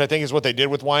 2-for-1s, which I think is what they did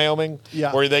with Wyoming.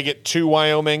 Yeah. Where they get 2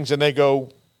 Wyomings and they go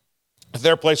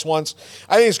their place once.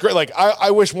 I think it's great. Like,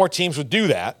 I wish more teams would do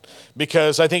that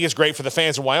because I think it's great for the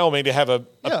fans of Wyoming to have a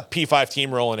P5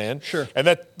 team rolling in. Sure. And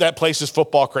that place is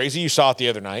football crazy. You saw it the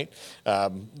other night.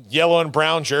 Yellow and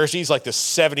brown jerseys like the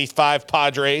 75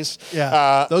 Padres.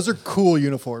 Yeah. Those are cool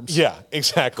uniforms. Yeah,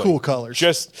 exactly. Cool colors.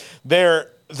 Just they're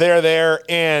there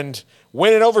and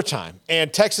win in overtime.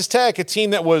 And Texas Tech, a team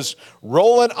that was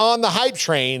rolling on the hype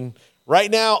train,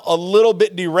 right now, a little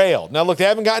bit derailed. Now, look, they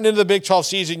haven't gotten into the Big 12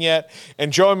 season yet,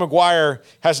 and Joey McGuire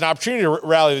has an opportunity to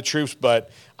rally the troops, but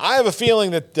I have a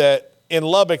feeling that in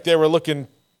Lubbock, they were looking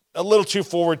a little too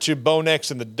forward to Bo Nix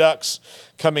and the Ducks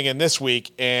coming in this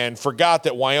week and forgot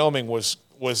that Wyoming was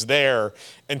there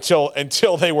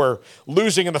until they were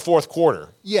losing in the fourth quarter.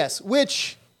 Yes,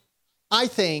 which I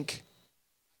think,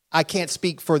 I can't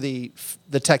speak for the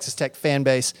Texas Tech fan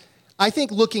base, I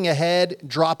think looking ahead,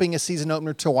 dropping a season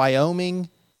opener to Wyoming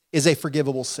is a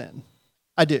forgivable sin.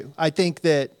 I do. I think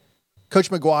that Coach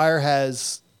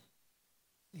McGuire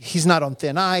he's not on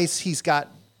thin ice. He's got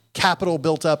capital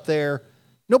built up there.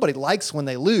 Nobody likes when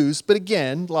they lose, but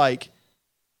again, Mike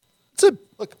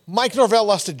Norvell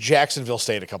lost to Jacksonville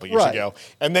State a couple years ago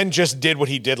and then just did what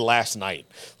he did last night.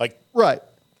 Right.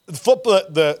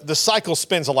 The cycle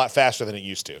spins a lot faster than it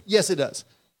used to. Yes, it does.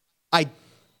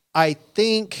 I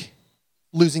think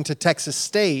losing to Texas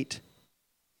State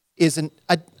is an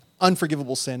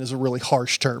unforgivable sin is a really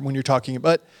harsh term when you're talking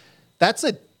about. How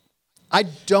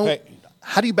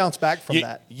do you bounce back from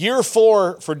that? Year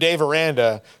 4 for Dave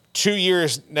Aranda, 2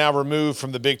 years now removed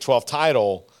from the Big 12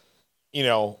 title,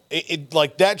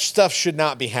 that stuff should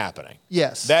not be happening.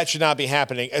 Yes. That should not be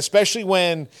happening, especially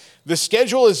when the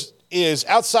schedule is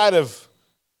outside of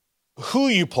who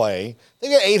you play. They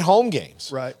got 8 home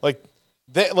games. Right.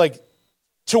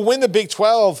 To win the Big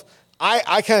 12,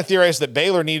 I kind of theorized that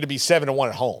Baylor needed to be 7-1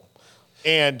 at home.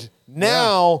 And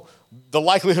now the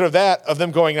likelihood of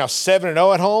them going now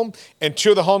 7-0 at home and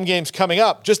 2 of the home games coming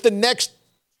up, just the next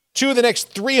 2 of the next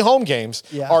 3 home games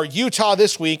are Utah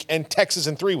this week and Texas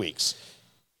in 3 weeks.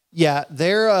 Yeah,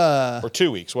 they're or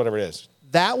 2 weeks, whatever it is.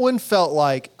 That one felt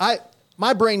like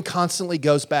my brain constantly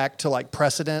goes back to like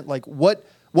precedent, like what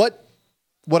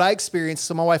I experienced.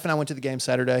 So my wife and I went to the game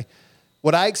Saturday.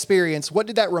 What I experienced, what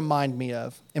did that remind me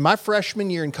of? In my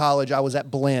freshman year in college, I was at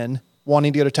Blinn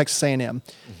wanting to go to Texas A&M.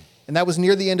 And that was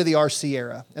near the end of the RC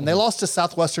era. And they lost to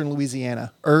Southwestern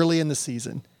Louisiana early in the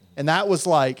season. And that was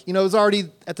like, it was already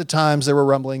at the times there were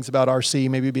rumblings about RC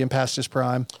maybe being past his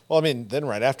prime. Well, I mean, then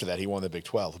right after that, he won the Big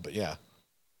 12, but yeah.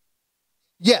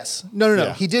 Yes. No.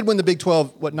 Yeah. He did win the Big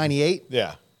 12, 98?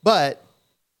 Yeah. But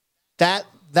that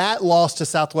loss to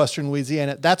Southwestern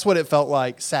Louisiana, that's what it felt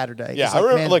like Saturday. Yeah,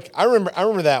 Like, I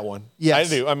remember that one. Yes.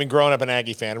 I do. I mean, growing up an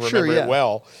Aggie fan, I remember it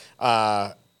well.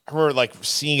 I remember like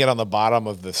seeing it on the bottom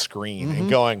of the screen and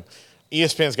going,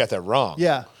 ESPN's got that wrong.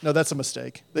 Yeah. No, that's a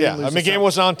mistake. I mean, the game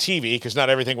wasn't on TV because not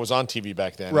everything was on TV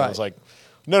back then. Right. I was like,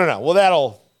 no. Well,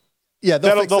 that'll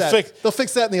they'll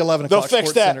fix that in the 11 o'clock They'll fix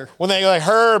Sports that Center. when they like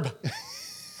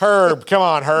Herb, come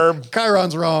on, Herb.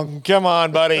 Chiron's wrong. Come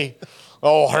on, buddy.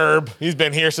 Oh, Herb, he's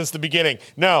been here since the beginning.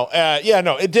 No,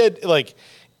 it did. Like,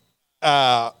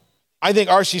 I think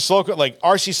RC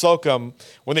Slocum,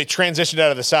 when they transitioned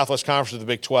out of the Southwest Conference to the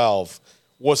Big 12,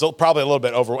 was probably a little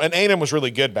bit overwhelmed. And A&M was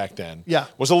really good back then. Yeah,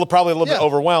 was probably a little bit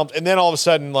overwhelmed. And then all of a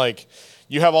sudden, like,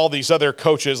 you have all these other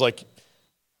coaches, like,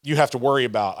 you have to worry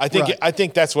about. I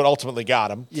think that's what ultimately got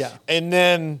him. Yeah. And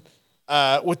then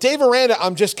with Dave Aranda,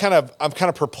 I'm kind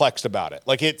of perplexed about it.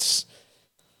 Like,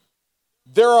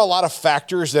 there are a lot of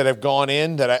factors that have gone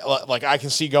in that I can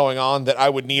see going on that I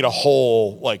would need a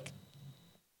whole like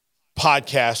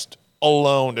podcast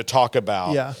alone to talk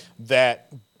about. Yeah.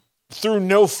 That through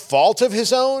no fault of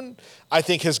his own, I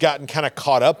think has gotten kind of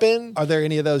caught up in. Are there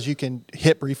any of those you can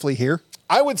hit briefly here?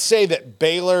 I would say that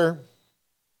Baylor,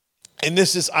 and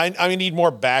this is I need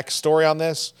more backstory on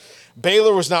this.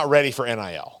 Baylor was not ready for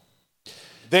NIL.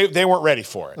 They weren't ready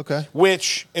for it. Okay.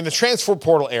 Which in the transfer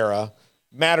portal era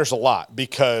matters a lot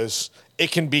because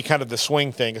it can be kind of the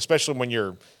swing thing, especially when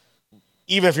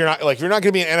even if you're not going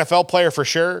to be an NFL player for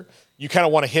sure, you kind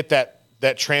of want to hit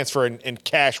that transfer and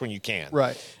cash when you can.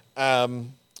 Right.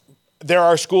 There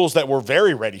are schools that were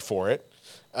very ready for it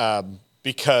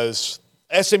because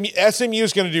SMU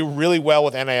is going to do really well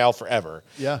with NIL forever.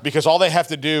 Yeah. Because all they have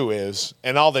to do is,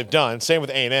 and all they've done, same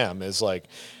with A&M, is like,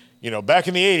 back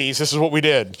in the 80s, this is what we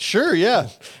did. Sure, yeah.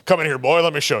 Come in here, boy,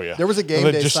 let me show you. There was a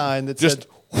game day sign that said...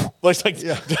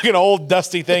 took an old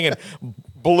dusty thing and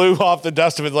blew off the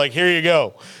dust of it, like, here you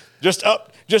go. Just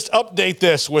update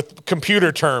this with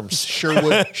computer terms.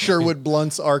 Sherwood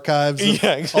Blunt's archives of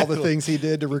exactly. all the things he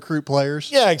did to recruit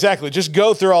players. Yeah, exactly. Just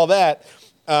go through all that.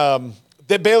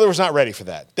 That Baylor was not ready for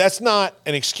that. That's not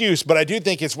an excuse, but I do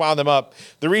think it's wound them up.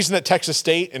 The reason that Texas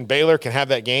State and Baylor can have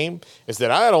that game is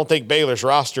that I don't think Baylor's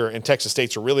roster and Texas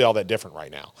State's are really all that different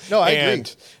right now. No, I agree.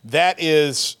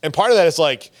 And part of that is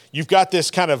like you've got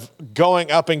this kind of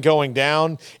going up and going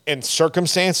down in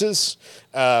circumstances.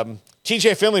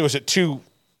 TJ Finley was at 2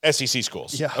 SEC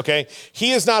schools. Yeah. Okay.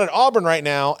 He is not at Auburn right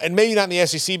now, and maybe not in the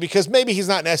SEC because maybe he's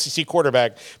not an SEC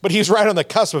quarterback, but he's right on the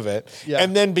cusp of it. Yeah.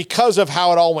 And then because of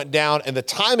how it all went down and the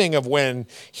timing of when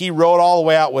he rode all the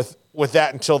way out with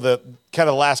that until the kind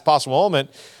of last possible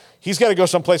moment, he's got to go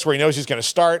someplace where he knows he's going to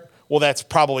start. Well, that's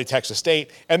probably Texas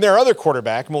State. And their other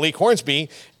quarterback, Malik Hornsby,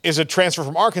 is a transfer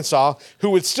from Arkansas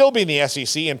who would still be in the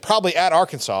SEC and probably at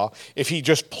Arkansas if he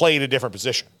just played a different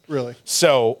position. Really?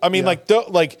 So, I mean,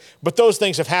 but those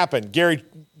things have happened.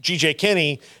 G.J.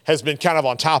 Kinney has been kind of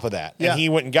on top of that. And he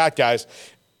went and got guys.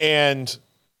 And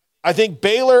I think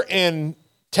Baylor and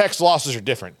Tech's losses are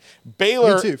different.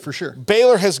 Baylor, Me too, for sure.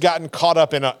 Baylor has gotten caught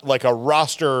up in a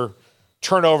roster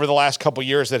turnover the last couple of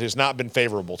years that has not been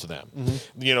favorable to them.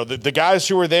 Mm-hmm. The guys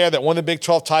who were there that won the Big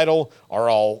 12 title are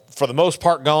all, for the most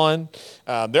part, gone.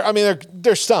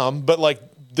 There's some, but like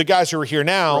the guys who are here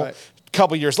now, a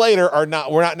couple of years later, were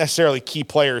not necessarily key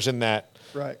players in that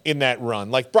run.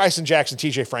 Like Bryson Jackson,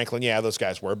 TJ Franklin, those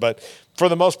guys were, but for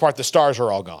the most part, the stars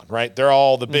are all gone. Right? They're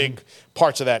all the big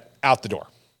parts of that out the door.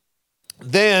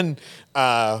 Then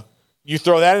you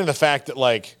throw that into the fact that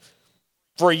like,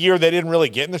 for a year, they didn't really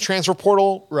get in the transfer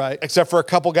portal, except for a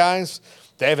couple guys.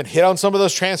 They haven't hit on some of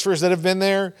those transfers that have been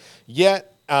there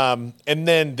yet. And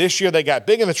then this year, they got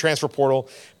big in the transfer portal,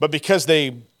 but because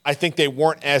I think they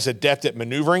weren't as adept at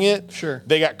maneuvering it,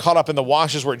 they got caught up in the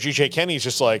washes where G.J. Kenny's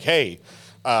just like, hey,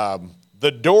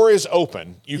 the door is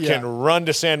open. You can run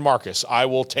to San Marcos. I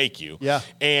will take you. Yeah.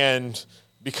 And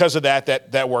because of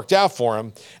that worked out for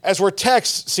him. As where Tex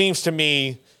seems to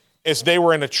me is they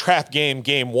were in a trap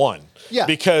game one. Yeah.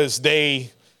 Because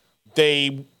they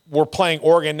were playing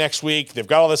Oregon next week. They've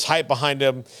got all this hype behind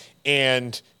them.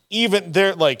 And even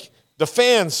they're like the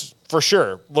fans for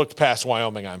sure looked past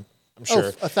Wyoming, I'm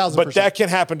sure. 1,000%. But that can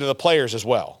happen to the players as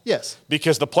well. Yes.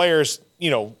 Because the players,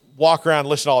 walk around,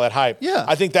 listen to all that hype. Yeah.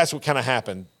 I think that's what kind of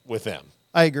happened with them.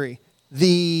 I agree.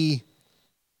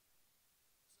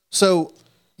 So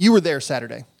you were there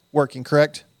Saturday working,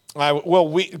 correct?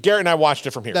 Garrett and I watched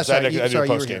it from here. That's so right. I did a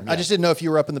post game. I just didn't know if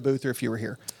you were up in the booth or if you were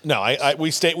here. No,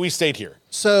 we stayed here.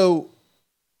 So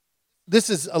this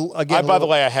is again. By the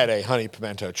way, I had a honey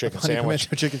pimento chicken sandwich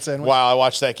while I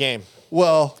watched that game.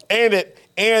 Well, and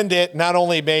it not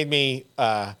only made me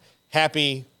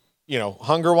happy,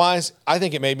 hunger wise. I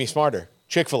think it made me smarter.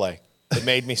 Chick-fil-A, it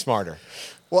made me smarter.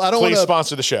 Well, I don't want to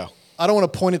sponsor the show. I don't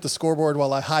want to point at the scoreboard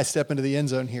while I high step into the end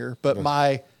zone here, but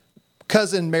my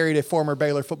cousin married a former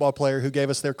Baylor football player who gave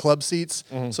us their club seats.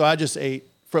 Mm-hmm. So I just ate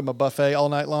from a buffet all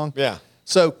night long. Yeah.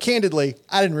 So candidly,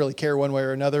 I didn't really care one way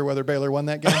or another whether Baylor won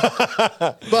that game.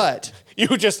 But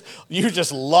you just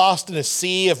lost in a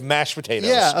sea of mashed potatoes.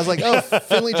 Yeah, I was like, oh,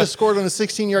 Finley just scored on a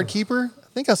 16-yard keeper.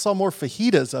 I think I saw more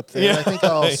fajitas up there. Yeah. I think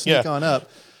I'll sneak on up.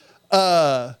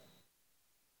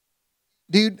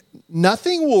 Dude,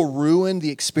 nothing will ruin the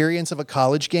experience of a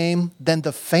college game than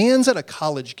the fans at a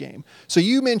college game. So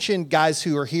you mentioned guys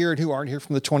who are here and who aren't here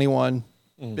from the 21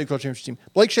 Big 12 Championship team.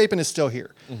 Blake Shapen is still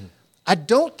here. Mm-hmm. I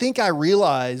don't think I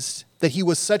realized that he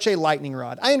was such a lightning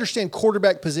rod. I understand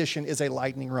quarterback position is a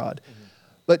lightning rod. Mm-hmm.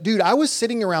 But, dude, I was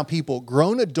sitting around people,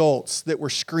 grown adults, that were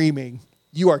screaming,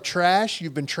 "You are trash.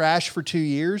 You've been trash for 2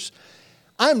 years."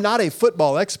 I'm not a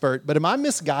football expert, but am I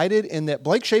misguided in that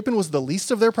Blake Shapen was the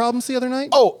least of their problems the other night?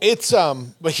 Oh, it's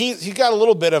but he got a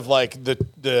little bit of like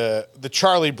the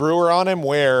Charlie Brewer on him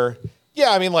where,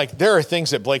 there are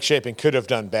things that Blake Shapen could have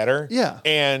done better. Yeah.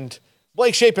 And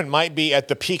Blake Shapen might be at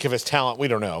the peak of his talent. We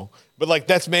don't know. But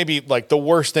that's maybe the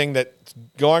worst thing that's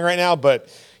going right now. But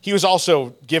he was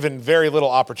also given very little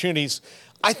opportunities.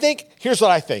 Here's what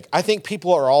I think. I think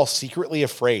people are all secretly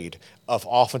afraid of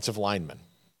offensive linemen.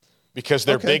 Because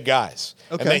they're big guys.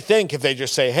 Okay. And they think if they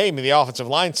just say, hey, the offensive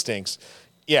line stinks,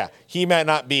 he might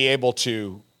not be able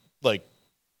to,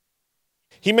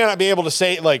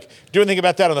 say, do anything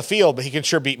about that on the field, but he can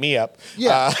sure beat me up.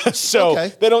 Yeah.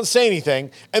 They don't say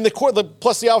anything. And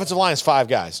plus the offensive line is 5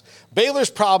 guys. Baylor's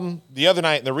problem the other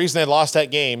night, and the reason they lost that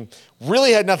game,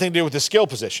 really had nothing to do with the skill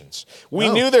positions. We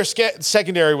knew their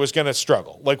secondary was going to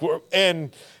struggle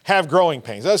and have growing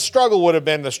pains. Struggle would have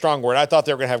been the strong word. I thought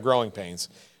they were going to have growing pains.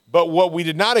 But what we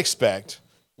did not expect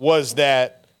was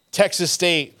that Texas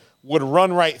State would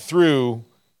run right through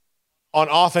on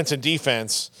offense and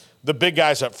defense the big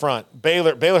guys up front.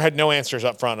 Baylor had no answers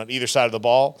up front on either side of the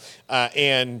ball,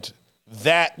 and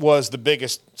that was the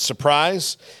biggest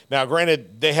surprise. Now,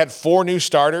 granted, they had 4 new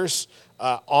starters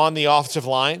on the offensive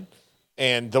line,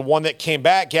 and the one that came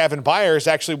back, Gavin Byers,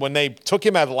 actually when they took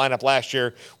him out of the lineup last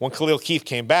year, when Khalil Keith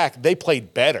came back, they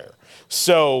played better.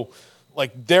 So,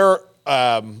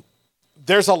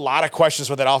 there's a lot of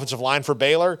questions with that offensive line for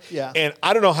Baylor. Yeah. And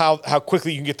I don't know how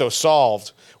quickly you can get those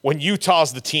solved when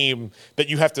Utah's the team that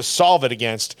you have to solve it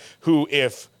against, who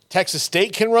if Texas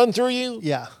State can run through you,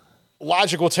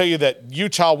 logic will tell you that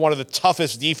Utah, one of the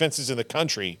toughest defenses in the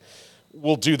country,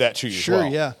 will do that to you as well. Sure,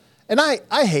 yeah. And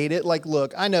I hate it.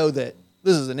 Look, I know that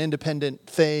this is an independent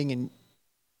thing, and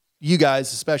you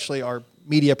guys especially are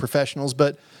media professionals,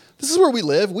 but this is where we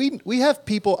live. We have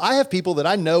people. I have people that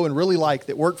I know and really like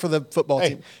that work for the football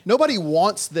team. Nobody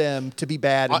wants them to be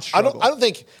bad and struggle. I don't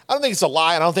think it's a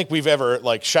lie. I don't think we've ever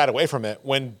shied away from it.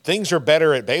 When things are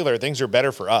better at Baylor, things are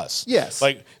better for us. Yes.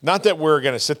 Not that we're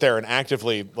going to sit there and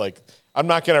actively I'm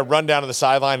not going to run down to the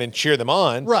sideline and cheer them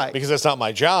on. Right. Because that's not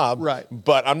my job. Right.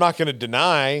 But I'm not going to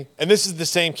deny. And this is the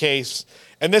same case.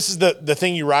 And this is the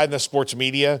thing you ride in the sports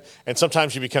media. And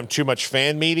sometimes you become too much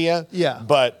fan media. Yeah.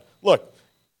 But look.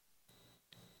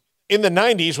 In the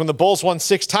 90s, when the Bulls won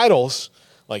 6 titles,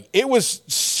 it was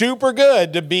super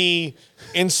good to be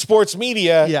in sports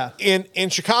media in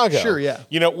Chicago. Sure, yeah.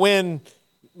 When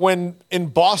in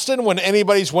Boston, when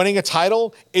anybody's winning a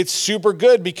title, it's super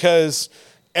good because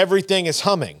everything is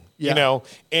humming,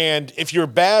 And if you're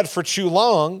bad for too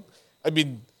long,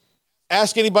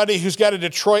 ask anybody who's got a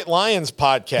Detroit Lions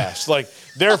podcast.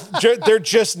 They're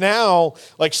just now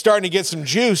starting to get some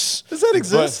juice. Does that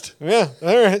exist? Yeah,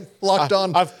 all right. Locked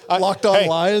on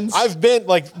Lions. I've been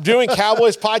doing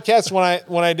Cowboys podcasts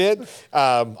when I did.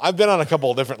 I've been on a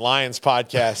couple of different Lions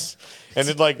podcasts. And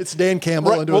it's Dan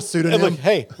Campbell into a pseudonym.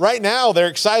 Right now they're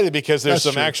excited because there's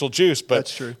some actual juice. But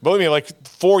that's true. Believe me,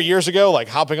 4 years ago,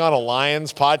 hopping on a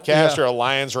Lions podcast or a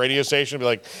Lions radio station,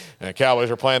 be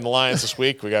Cowboys are playing the Lions this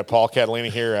week. We got Paul Catalina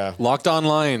here. Locked on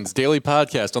Lions daily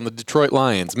podcast on the Detroit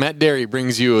Lions. Matt Derry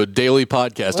brings you a daily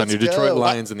podcast on your Detroit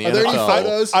Lions in the NFL. Are there any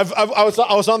photos? I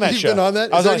was on that show. You've been on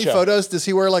that? Is there any photos? Does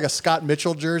he wear a Scott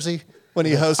Mitchell jersey? When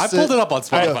he hosts I pulled it up on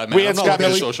Spotify, man. We had Scott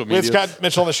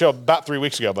Mitchell on the show about 3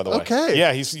 weeks ago, by the way. Okay.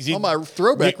 Yeah, he's all my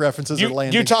throwback references are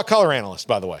landing. Utah color analyst,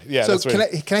 by the way. Yeah. So can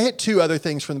I hit 2 other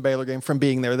things from the Baylor game from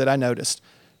being there that I noticed?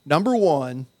 Number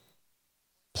one,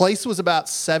 Place was about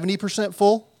 70%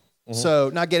 full.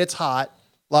 So, not get it's hot,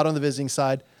 a lot on the visiting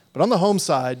side. But on the home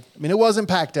side, I mean, it wasn't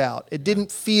packed out. It didn't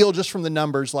feel, just from the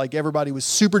numbers, like everybody was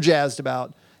super jazzed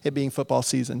about it being football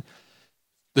season.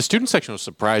 The student section was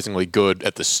surprisingly good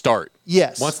at the start.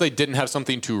 Yes. Once they didn't have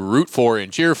something to root for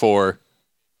and cheer for,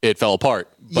 it fell apart.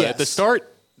 But at the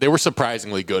start, they were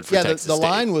surprisingly good for Texas the State.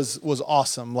 line was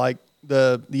awesome, like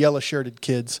the yellow-shirted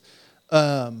kids.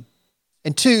 And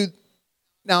two,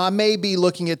 now I may be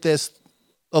looking at this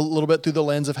a little bit through the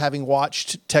lens of having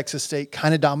watched Texas State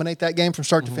kind of dominate that game from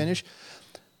start to finish.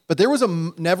 But there was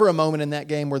never a moment in that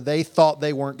game where they thought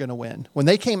they weren't going to win. When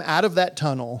they came out of that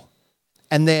tunnel,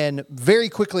 and then very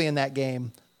quickly in that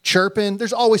game, chirping,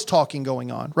 there's always talking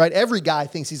going on, right? Every guy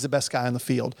thinks he's the best guy on the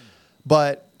field.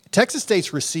 But Texas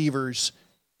State's receivers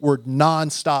were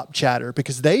nonstop chatter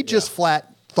because they just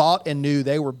flat thought and knew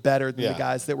they were better than the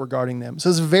guys that were guarding them. So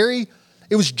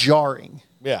it was jarring.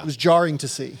 Yeah. It was jarring to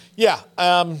see. Yeah.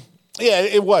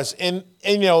 It was. And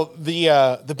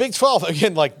the Big 12,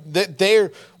 again, like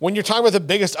they're, when you're talking about the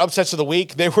biggest upsets of the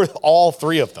week, they were all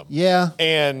three of them. Yeah.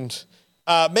 And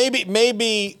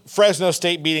maybe Fresno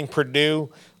State beating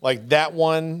Purdue, like that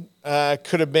one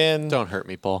could have been. Don't hurt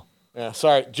me, Paul. Yeah,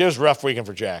 sorry. It was a rough weekend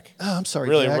for Jack. Oh, I'm sorry,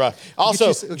 really Jack. rough.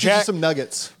 Also, Jack, you some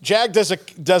nuggets. Jack does a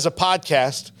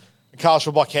podcast, College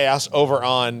Football Chaos, over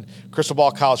on Crystal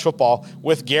Ball College Football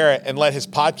with Garrett, and let his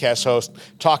podcast host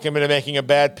talk him into making a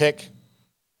bad pick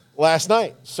last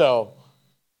night. So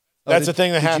that's the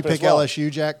thing that happened. Did you pick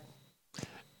LSU, Jack?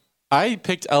 I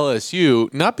picked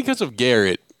LSU not because of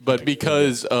Garrett, but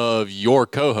because of your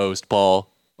co-host Paul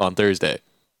on Thursday.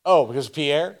 Oh, because of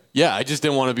Pierre? Yeah, I just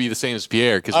didn't want to be the same as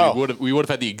Pierre because we would have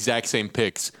had the exact same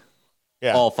picks,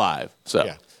 all five.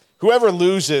 So whoever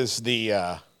loses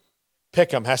the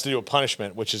pick'em has to do a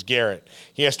punishment, which is Garrett.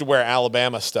 He has to wear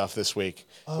Alabama stuff this week.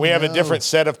 We have a different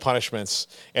set of punishments,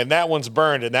 and that one's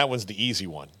burned, and that one's the easy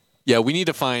one. Yeah, we need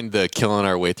to find the killing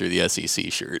our way through the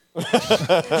SEC shirt.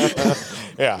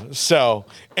 Yeah. So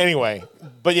anyway,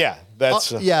 but yeah,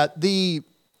 that's the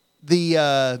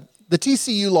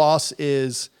TCU loss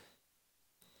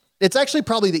it's actually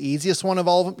probably the easiest one of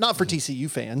all of them. Not for TCU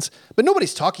fans, but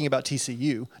nobody's talking about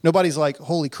TCU. Nobody's like,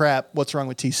 holy crap, what's wrong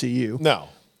with TCU? No.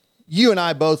 You and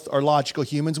I both are logical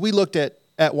humans. We looked at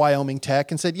Wyoming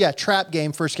Tech and said, yeah, trap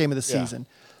game, first game of the season.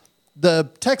 The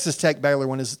Texas Tech Baylor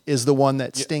one is the one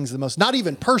that stings the most. Not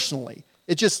even personally.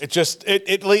 It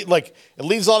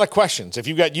leaves a lot of questions. If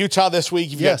you've got Utah this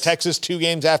week, you've got Texas 2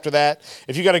 games after that.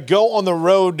 If you got to go on the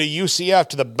road to UCF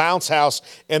to the bounce house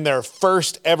in their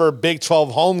first ever Big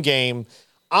 12 home game,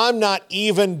 I'm not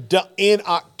even in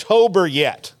October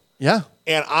yet. Yeah.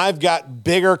 And I've got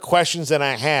bigger questions than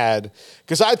I had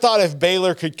because I thought if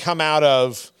Baylor could come out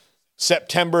of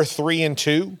September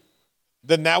 3-2,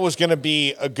 then that was going to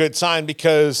be a good sign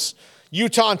because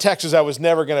Utah and Texas, I was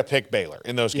never going to pick Baylor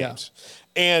in those games.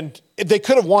 And they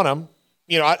could have won them.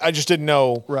 I just didn't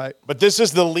know. Right. But this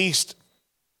is the least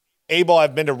able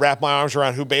I've been to wrap my arms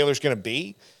around who Baylor's going to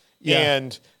be. Yeah.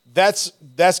 And that's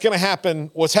going to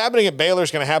happen. What's happening at Baylor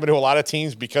is going to happen to a lot of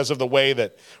teams because of the way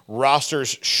that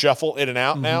rosters shuffle in and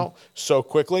out now so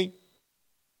quickly.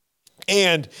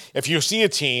 And if you see a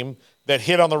team that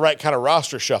hit on the right kind of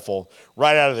roster shuffle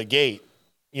right out of the gate,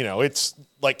 it's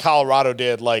like Colorado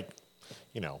did, and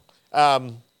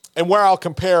where I'll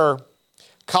compare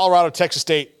Colorado, Texas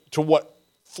State to what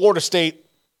Florida State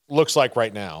looks like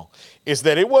right now is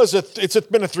that it's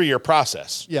been a 3-year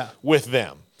process with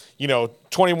them,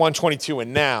 21, 22,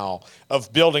 and now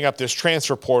of building up this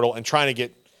transfer portal and trying to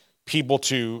get people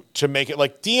to make it.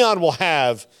 Like Deion will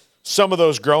have some of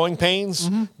those growing pains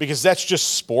because that's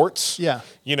just sports. Yeah.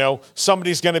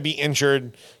 Somebody's going to be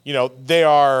injured.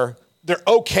 They're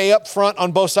okay up front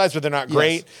on both sides, but they're not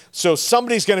great. So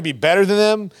somebody's going to be better than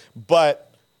them,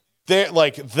 but they're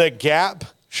like the gap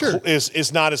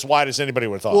is not as wide as anybody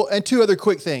would have thought. Well, and 2 other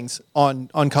quick things on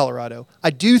Colorado.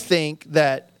 I do think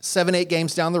that 7-8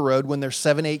 games down the road, when there's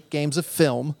 7-8 games of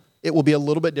film, it will be a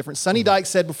little bit different. Sonny Dykes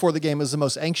said before the game it was the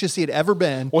most anxious he had ever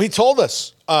been. Well, he told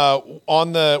us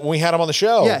when we had him on the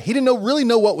show. Yeah, he didn't really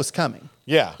know what was coming.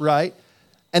 Yeah. Right?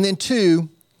 And then 2,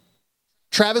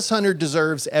 Travis Hunter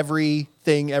deserves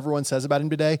everything everyone says about him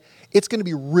today. It's going to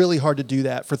be really hard to do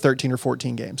that for 13 or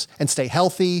 14 games and stay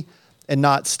healthy and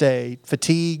not stay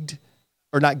fatigued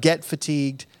or not get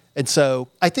fatigued. And so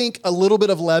I think a little bit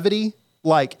of levity,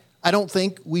 I don't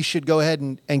think we should go ahead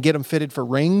and get them fitted for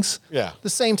rings. Yeah. At the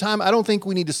same time, I don't think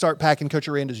we need to start packing Coach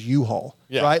Aranda's U-Haul,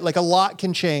 right? Like a lot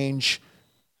can change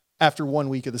after 1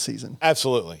 week of the season.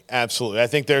 Absolutely. Absolutely. I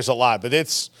think there's a lot, but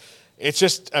it's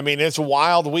just, it's a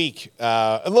wild week.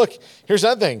 And look, here's the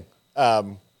other thing.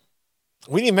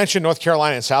 We didn't mention North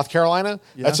Carolina and South Carolina.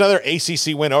 Yeah. That's another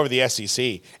ACC win over the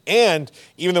SEC. And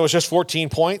even though it was just 14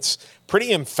 points,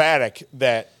 pretty emphatic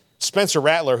that Spencer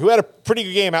Rattler, who had a pretty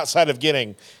good game outside of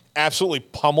getting absolutely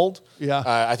pummeled. Yeah.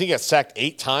 I think he got sacked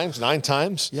 9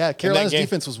 times. Yeah, Carolina's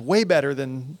defense was way better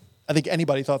than I think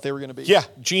anybody thought they were going to be. Yeah,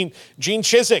 Gene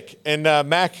Chizik and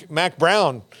Mac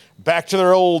Brown back to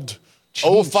their old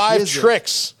 05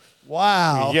 tricks.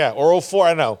 Wow. Yeah, or 04, I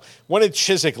don't know. When did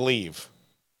Chizik leave?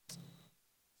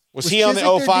 Was he on the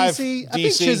 05 DC? I think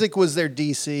Chizik was their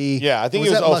DC. Yeah, I think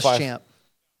he was 05. Muschamp?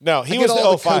 No, he was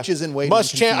the 05. Coaches in waiting.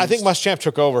 I think Muschamp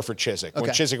took over for Chizik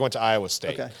when Chizik went to Iowa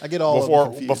State. Okay, I get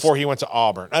all before he went to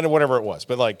Auburn. I don't know, whatever it was,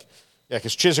 but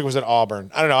because Chizik was at Auburn.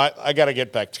 I don't know. I got to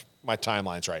get back to my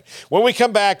timelines right. When we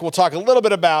come back, we'll talk a little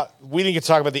bit about. We didn't get to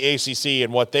talk about the ACC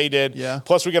and what they did. Yeah.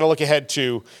 Plus, we got to look ahead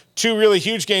to 2 really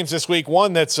huge games this week.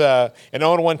 One that's an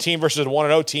 0-1 team versus a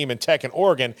 1-0 team in Tech and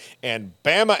Oregon, and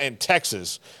Bama and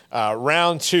Texas.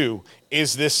 Round 2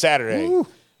 is this Saturday. Woo.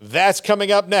 That's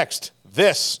coming up next.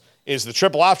 This is the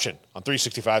Triple Option on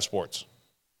 365 Sports.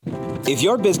 If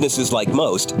your business is like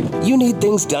most, you need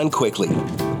things done quickly.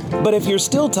 But if you're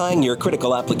still tying your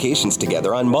critical applications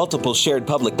together on multiple shared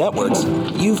public networks,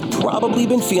 you've probably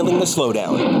been feeling the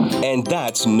slowdown. And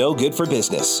that's no good for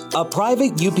business. A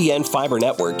private UPN fiber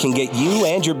network can get you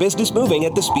and your business moving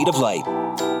at the speed of light.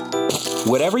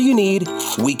 Whatever you need,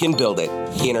 we can build it.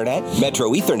 Internet,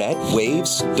 Metro Ethernet,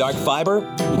 Waves, dark fiber.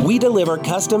 We deliver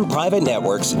custom private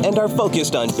networks and are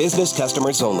focused on business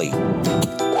customers only.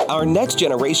 Our next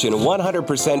generation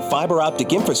 100% fiber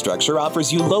optic infrastructure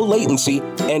offers you low latency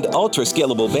and ultra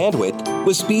scalable bandwidth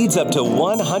with speeds up to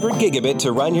 100 gigabit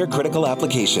to run your critical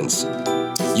applications.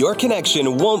 Your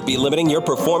connection won't be limiting your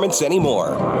performance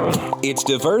anymore. It's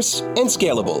diverse and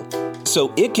scalable,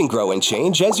 so it can grow and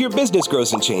change as your business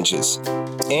grows and changes.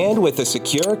 And with a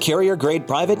secure carrier-grade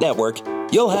private network,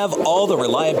 you'll have all the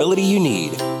reliability you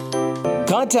need.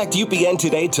 Contact UPN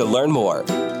today to learn more.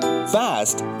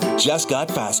 Fast just got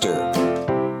faster.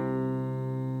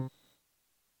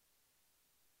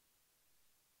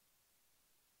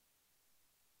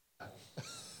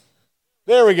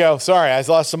 There we go. Sorry, I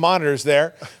lost some monitors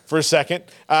there for a second.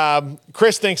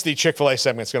 Chris thinks the Chick-fil-A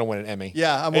segment's going to win an Emmy.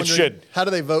 Yeah, I'm wondering, how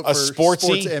do they vote for sports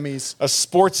Emmys? A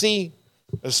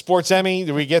sports Emmy?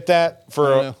 Do we get that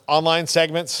for online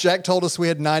segments? Jack told us we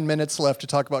had 9 minutes left to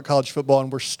talk about college football,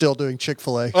 and we're still doing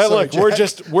Chick-fil-A. Well,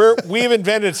 look, we've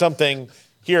invented something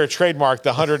here, a trademark,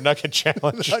 the 100 Nugget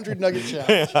Challenge. The 100 Nugget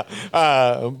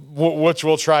Challenge. Which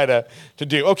we'll try to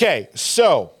do. Okay,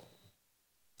 so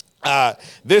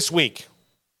this week,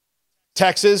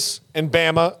 Texas and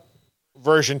Bama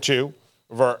version 2,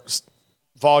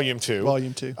 volume 2.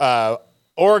 Volume 2.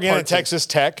 Oregon and Texas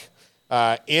Tech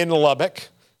in Lubbock,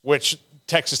 which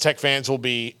Texas Tech fans will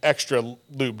be extra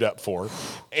lubed up for.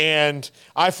 And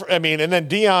and then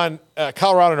Deion,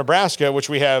 Colorado, Nebraska, which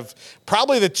we have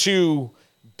probably the 2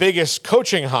 biggest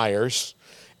coaching hires.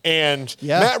 And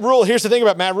Matt Rule, here's the thing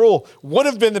about Matt Rule, would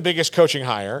have been the biggest coaching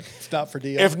hire. If not for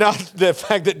Deion. If not the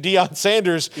fact that Deion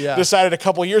Sanders decided a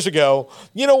couple years ago,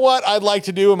 you know what I'd like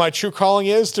to do and my true calling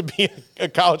is to be a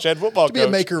college head football coach. To be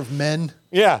a maker of men.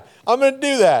 Yeah, I'm going to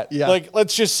do that. Yeah.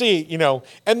 Let's just see,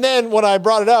 And then when I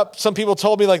brought it up, some people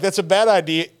told me, that's a bad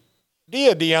idea,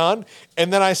 Deion.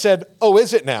 And then I said, oh,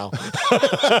 is it now?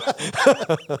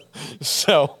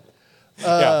 So,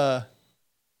 yeah.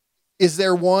 Is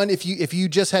there one, if you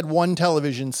just had one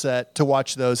television set to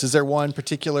watch those, is there one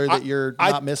particular that you're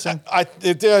not missing?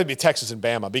 It would be Texas and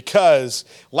Bama, because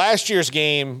last year's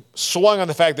game swung on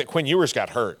the fact that Quinn Ewers got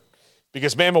hurt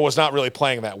because Bama was not really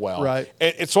playing that well. Right.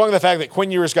 It swung on the fact that Quinn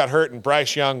Ewers got hurt and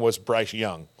Bryce Young was Bryce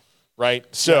Young, right?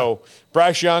 So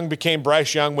Bryce Young became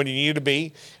Bryce Young when he needed to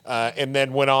be, and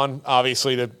then went on,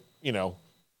 obviously, to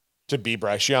be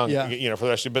Bryce Young, for the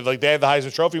rest of it. But they had the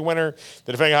Heisman Trophy winner,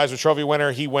 the defending Heisman Trophy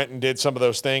winner. He went and did some of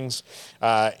those things,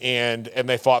 and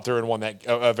they fought through and won that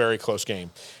a very close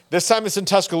game. This time it's in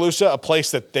Tuscaloosa, a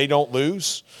place that they don't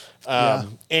lose,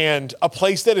 and a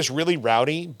place that is really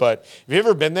rowdy. But have you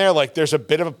ever been there? There's a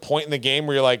bit of a point in the game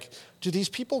where you're like, do these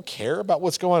people care about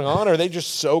what's going on? Or are they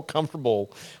just so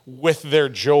comfortable with their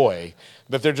joy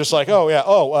that they're just like,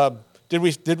 did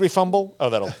we fumble? Oh,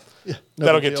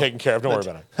 that'll get taken care of. Don't worry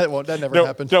about it. That never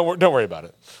happened. Don't worry about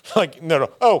it. No.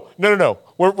 Oh, no.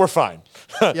 We're fine.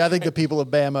 Yeah, I think the people of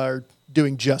Bama are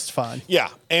doing just fine. Yeah,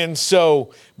 and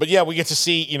so, but yeah, we get to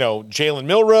see Jalen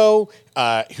Milroe,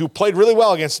 who played really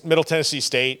well against Middle Tennessee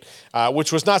State,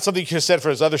 which was not something you could have said for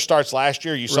his other starts last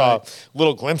year. You saw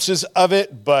little glimpses of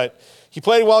it, but he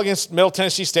played well against Middle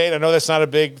Tennessee State. I know that's not a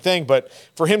big thing, but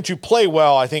for him to play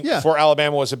well, I think for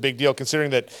Alabama was a big deal,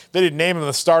 considering that they didn't name him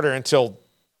the starter until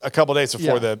a couple days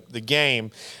before the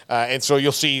game. And so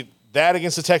you'll see that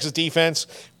against the Texas defense.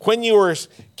 Quinn Ewers,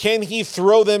 can he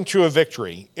throw them to a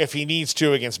victory if he needs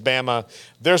to against Bama?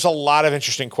 There's a lot of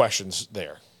interesting questions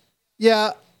there.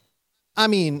 Yeah. I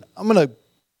mean, I'm going to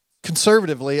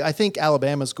conservatively, I think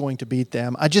Alabama's going to beat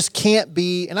them. I just can't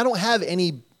be, and I don't have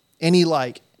any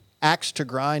like axe to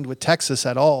grind with Texas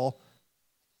at all.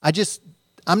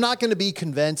 I'm not going to be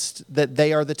convinced that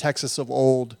they are the Texas of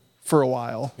old for a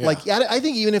while. Yeah. Like, I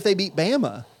think even if they beat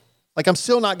Bama, like, I'm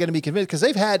still not going to be convinced because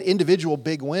they've had individual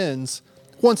big wins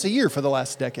once a year for the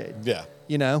last decade. Yeah.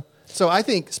 You know? So I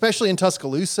think, especially in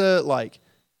Tuscaloosa, like,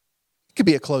 it could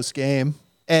be a close game.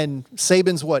 And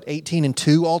Saban's,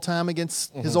 18-2 all time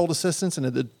against his old assistants,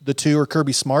 and the two are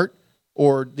Kirby Smart,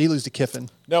 or did he lose to Kiffin?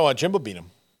 No, Jimbo beat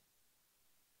him.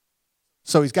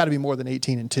 So he's got to be more than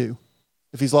 18-2.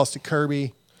 If he's lost to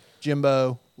Kirby,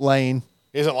 Jimbo, Lane.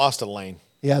 He hasn't lost to Lane.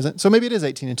 He hasn't. So maybe it is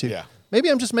 18-2. Yeah. Maybe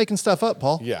I'm just making stuff up,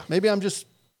 Paul. Yeah. Maybe I'm just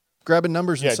grabbing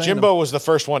numbers and saying Jimbo them. was the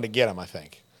first one to get him, I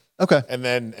think. Okay. And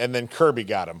then Kirby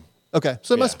got him. Okay.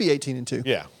 So it must be 18-2.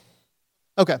 Yeah.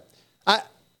 Okay.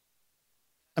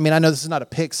 I mean, I know this is not a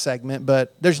pick segment,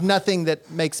 but there's nothing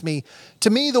that makes me, to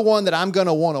me, the one that I'm going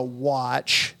to want to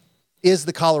watch is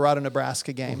the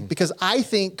Colorado-Nebraska game because I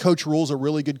think Coach Rule's a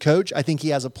really good coach. I think he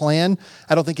has a plan.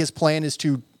 I don't think his plan is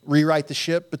to rewrite the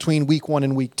ship between week 1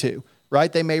 and week 2,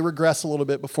 right? They may regress a little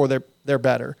bit before they're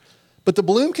better. But the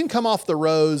bloom can come off the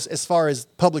rose as far as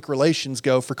public relations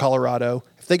go for Colorado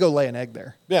if they go lay an egg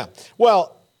there. Yeah.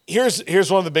 Well, here's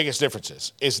one of the biggest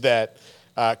differences is that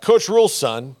Coach Rule's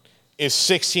son is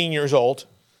 16 years old,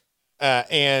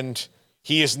 and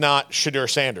he is not Shadur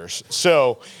Sanders.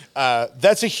 So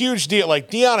that's a huge deal. Like,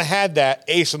 Deion had that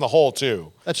ace in the hole,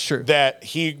 too. That's true. That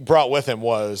he brought with him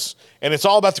and it's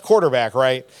all about the quarterback,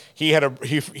 right? He had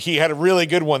a really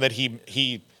good one that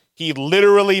he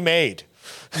literally made.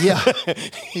 Yeah,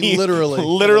 he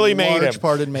literally made him. Large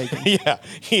part in making. Yeah,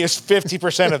 he is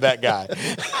 50% of that guy.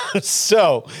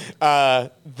 So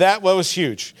that was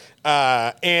huge,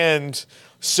 and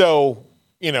so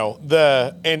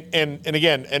and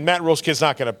again, Matt Rule's kid's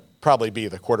not going to probably be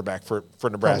the quarterback for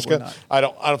Nebraska. I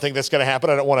don't think that's going to happen.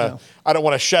 I don't want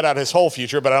to shut out his whole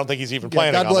future, but I don't think he's even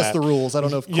planning on that. God bless the rules. I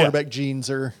don't know if quarterback genes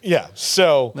are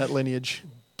so that lineage.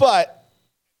 But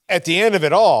at the end of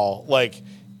it all, like,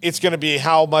 it's going to be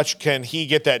how much can he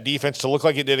get that defense to look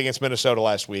like it did against Minnesota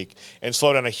last week and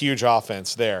slow down a huge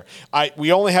offense there.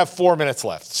 We only have 4 minutes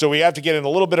left, so we have to get in a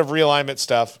little bit of realignment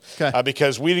stuff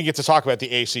because we didn't get to talk about the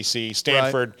ACC,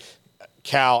 Stanford,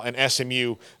 Cal, and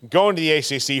SMU going to the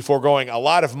ACC, foregoing a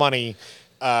lot of money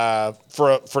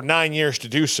for 9 years to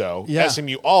do so. Yeah.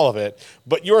 SMU, all of it.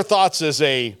 But your thoughts as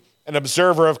an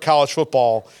observer of college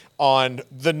football on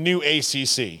the new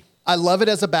ACC? I love it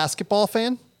as a basketball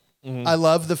fan. I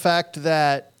love the fact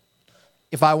that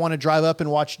if I want to drive up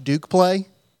and watch Duke play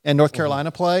and North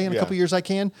Carolina play in a couple years, I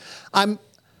can. I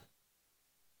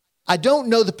don't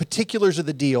know the particulars of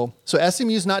the deal. So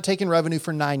SMU's not taking revenue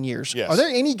for 9 years. Yes. Are there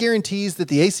any guarantees that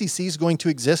the ACC is going to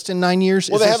exist in 9 years?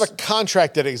 Well, they have a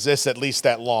contract that exists at least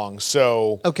that long.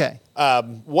 So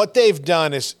what they've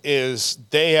done is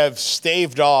they have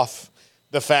staved off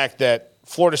the fact that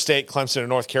Florida State, Clemson, and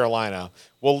North Carolina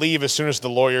will leave as soon as the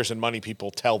lawyers and money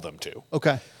people tell them to.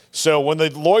 Okay. So when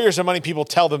the lawyers and money people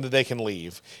tell them that they can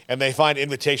leave and they find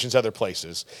invitations other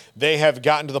places, they have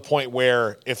gotten to the point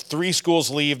where if 3 schools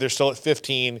leave, they're still at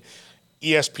 15.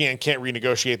 ESPN can't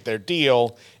renegotiate their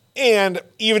deal. And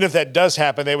even if that does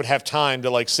happen, they would have time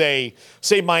to, like, say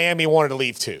Miami wanted to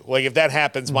leave too. Like, if that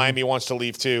happens, Miami wants to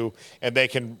leave too, and they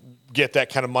can get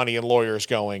that kind of money and lawyers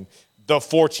going. The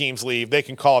 4 teams leave. They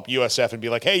can call up USF and be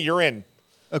like, hey, you're in.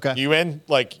 Okay. You in?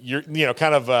 Like, you're,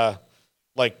 kind of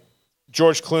like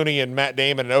George Clooney and Matt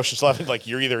Damon and Ocean's 11, like,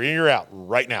 you're either in or out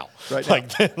right now. Right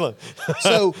now.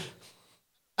 So,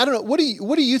 I don't know. What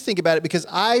do you think about it? Because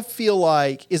I feel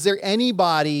like, is there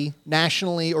anybody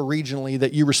nationally or regionally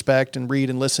that you respect and read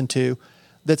and listen to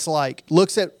that's like,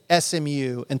 looks at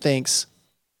SMU and thinks,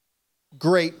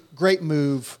 great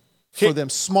move for them,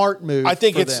 smart move for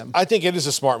them? I think it is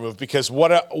a smart move because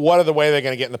what other way are they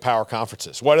going to get in the power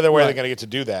conferences? What other way are they going to get to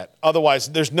do that? Otherwise,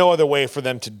 there's no other way for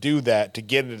them to do that, to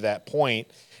get into that point.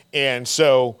 And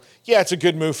so, it's a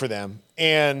good move for them.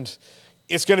 And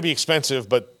it's going to be expensive,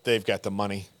 but they've got the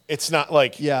money. It's not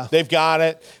like they've got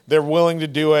it. They're willing to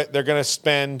do it. They're going to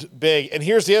spend big. And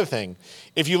here's the other thing.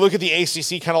 If you look at the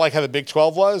ACC, kind of like how the Big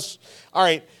 12 was, all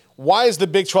right, why is the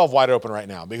Big 12 wide open right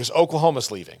now? Because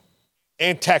Oklahoma's leaving.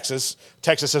 And Texas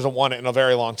hasn't won it in a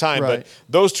very long time, but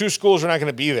those 2 schools are not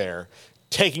going to be there,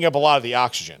 taking up a lot of the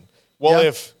oxygen. Well,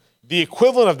 if the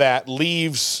equivalent of that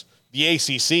leaves the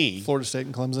ACC. Florida State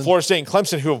and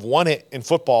Clemson, who have won it in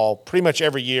football pretty much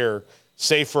every year,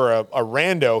 save for a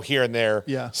rando here and there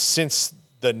since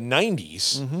the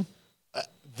 90s,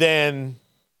 then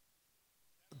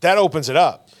that opens it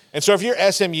up. And so if you're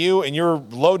SMU and you're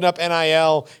loading up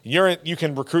NIL, you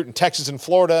can recruit in Texas and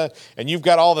Florida, and you've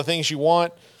got all the things you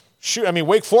want. Shoot, I mean,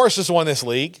 Wake Forest has won this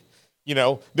league. The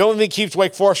only thing that keeps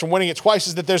Wake Forest from winning it twice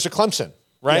is that there's a Clemson,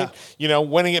 right? Yeah.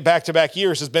 Winning it back-to-back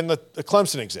years has been the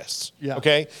Clemson exists. Yeah.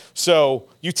 Okay? So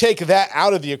you take that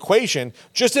out of the equation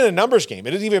just in a numbers game.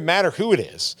 It doesn't even matter who it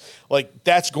is. Like,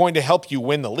 that's going to help you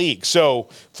win the league. So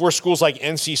for schools like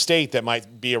NC State that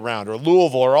might be around, or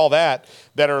Louisville, or all that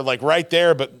are like right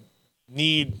there but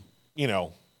need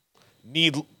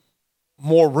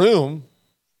more room,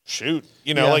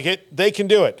 they can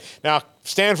do it. Now,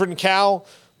 Stanford and Cal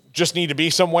just need to be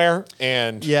somewhere.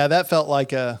 And that felt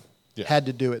like a had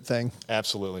to do it thing.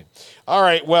 Absolutely. All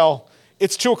right, well,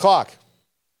 it's 2:00.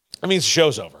 That means the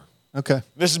show's over. Okay.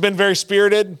 This has been very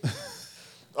spirited.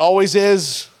 Always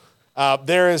is.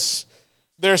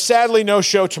 There's sadly no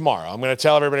show tomorrow. I'm going to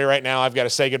tell everybody right now I've got to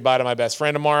say goodbye to my best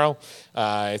friend tomorrow.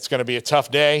 It's going to be a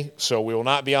tough day, so we will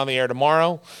not be on the air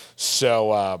tomorrow.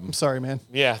 So I'm sorry, man.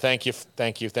 Yeah, thank you.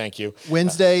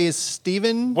 Wednesday is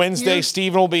Steven here?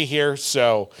 Steven will be here,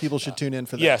 so people should tune in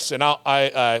for that. Yes,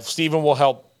 and Steven will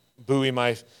help buoy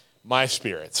my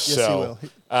spirits. Yes, he will.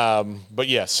 But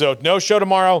yes, so no show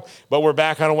tomorrow, but we're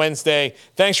back on a Wednesday.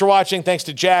 Thanks for watching. Thanks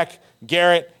to Jack,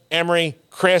 Garrett, Emery,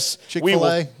 Chris.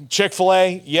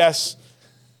 Chick-fil-A, yes.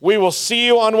 We will see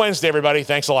you on Wednesday, everybody.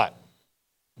 Thanks a lot.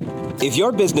 If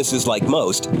your business is like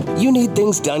most, you need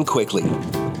things done quickly.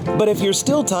 But if you're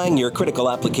still tying your critical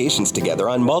applications together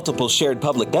on multiple shared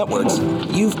public networks,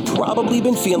 you've probably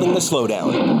been feeling the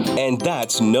slowdown. And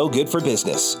that's no good for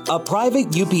business. A private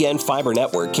UPN fiber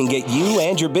network can get you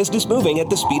and your business moving at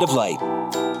the speed of light.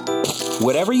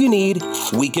 Whatever you need,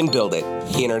 we can build it.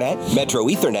 Internet, Metro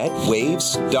Ethernet,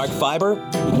 Waves, dark fiber.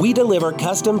 We deliver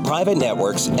custom private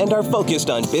networks and are focused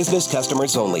on business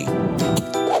customers only.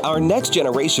 Our next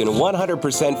generation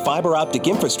 100% fiber optic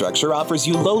infrastructure offers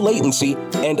you low latency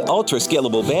and ultra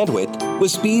scalable bandwidth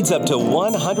with speeds up to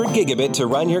 100 gigabit to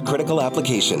run your critical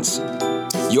applications.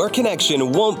 Your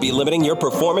connection won't be limiting your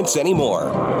performance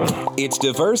anymore. It's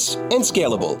diverse and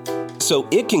scalable, so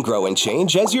it can grow and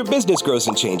change as your business grows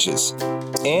and changes.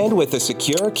 And with a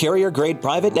secure carrier-grade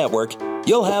private network,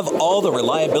 you'll have all the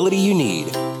reliability you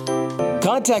need.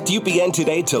 Contact UPN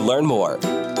today to learn more.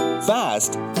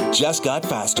 Fast just got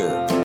faster.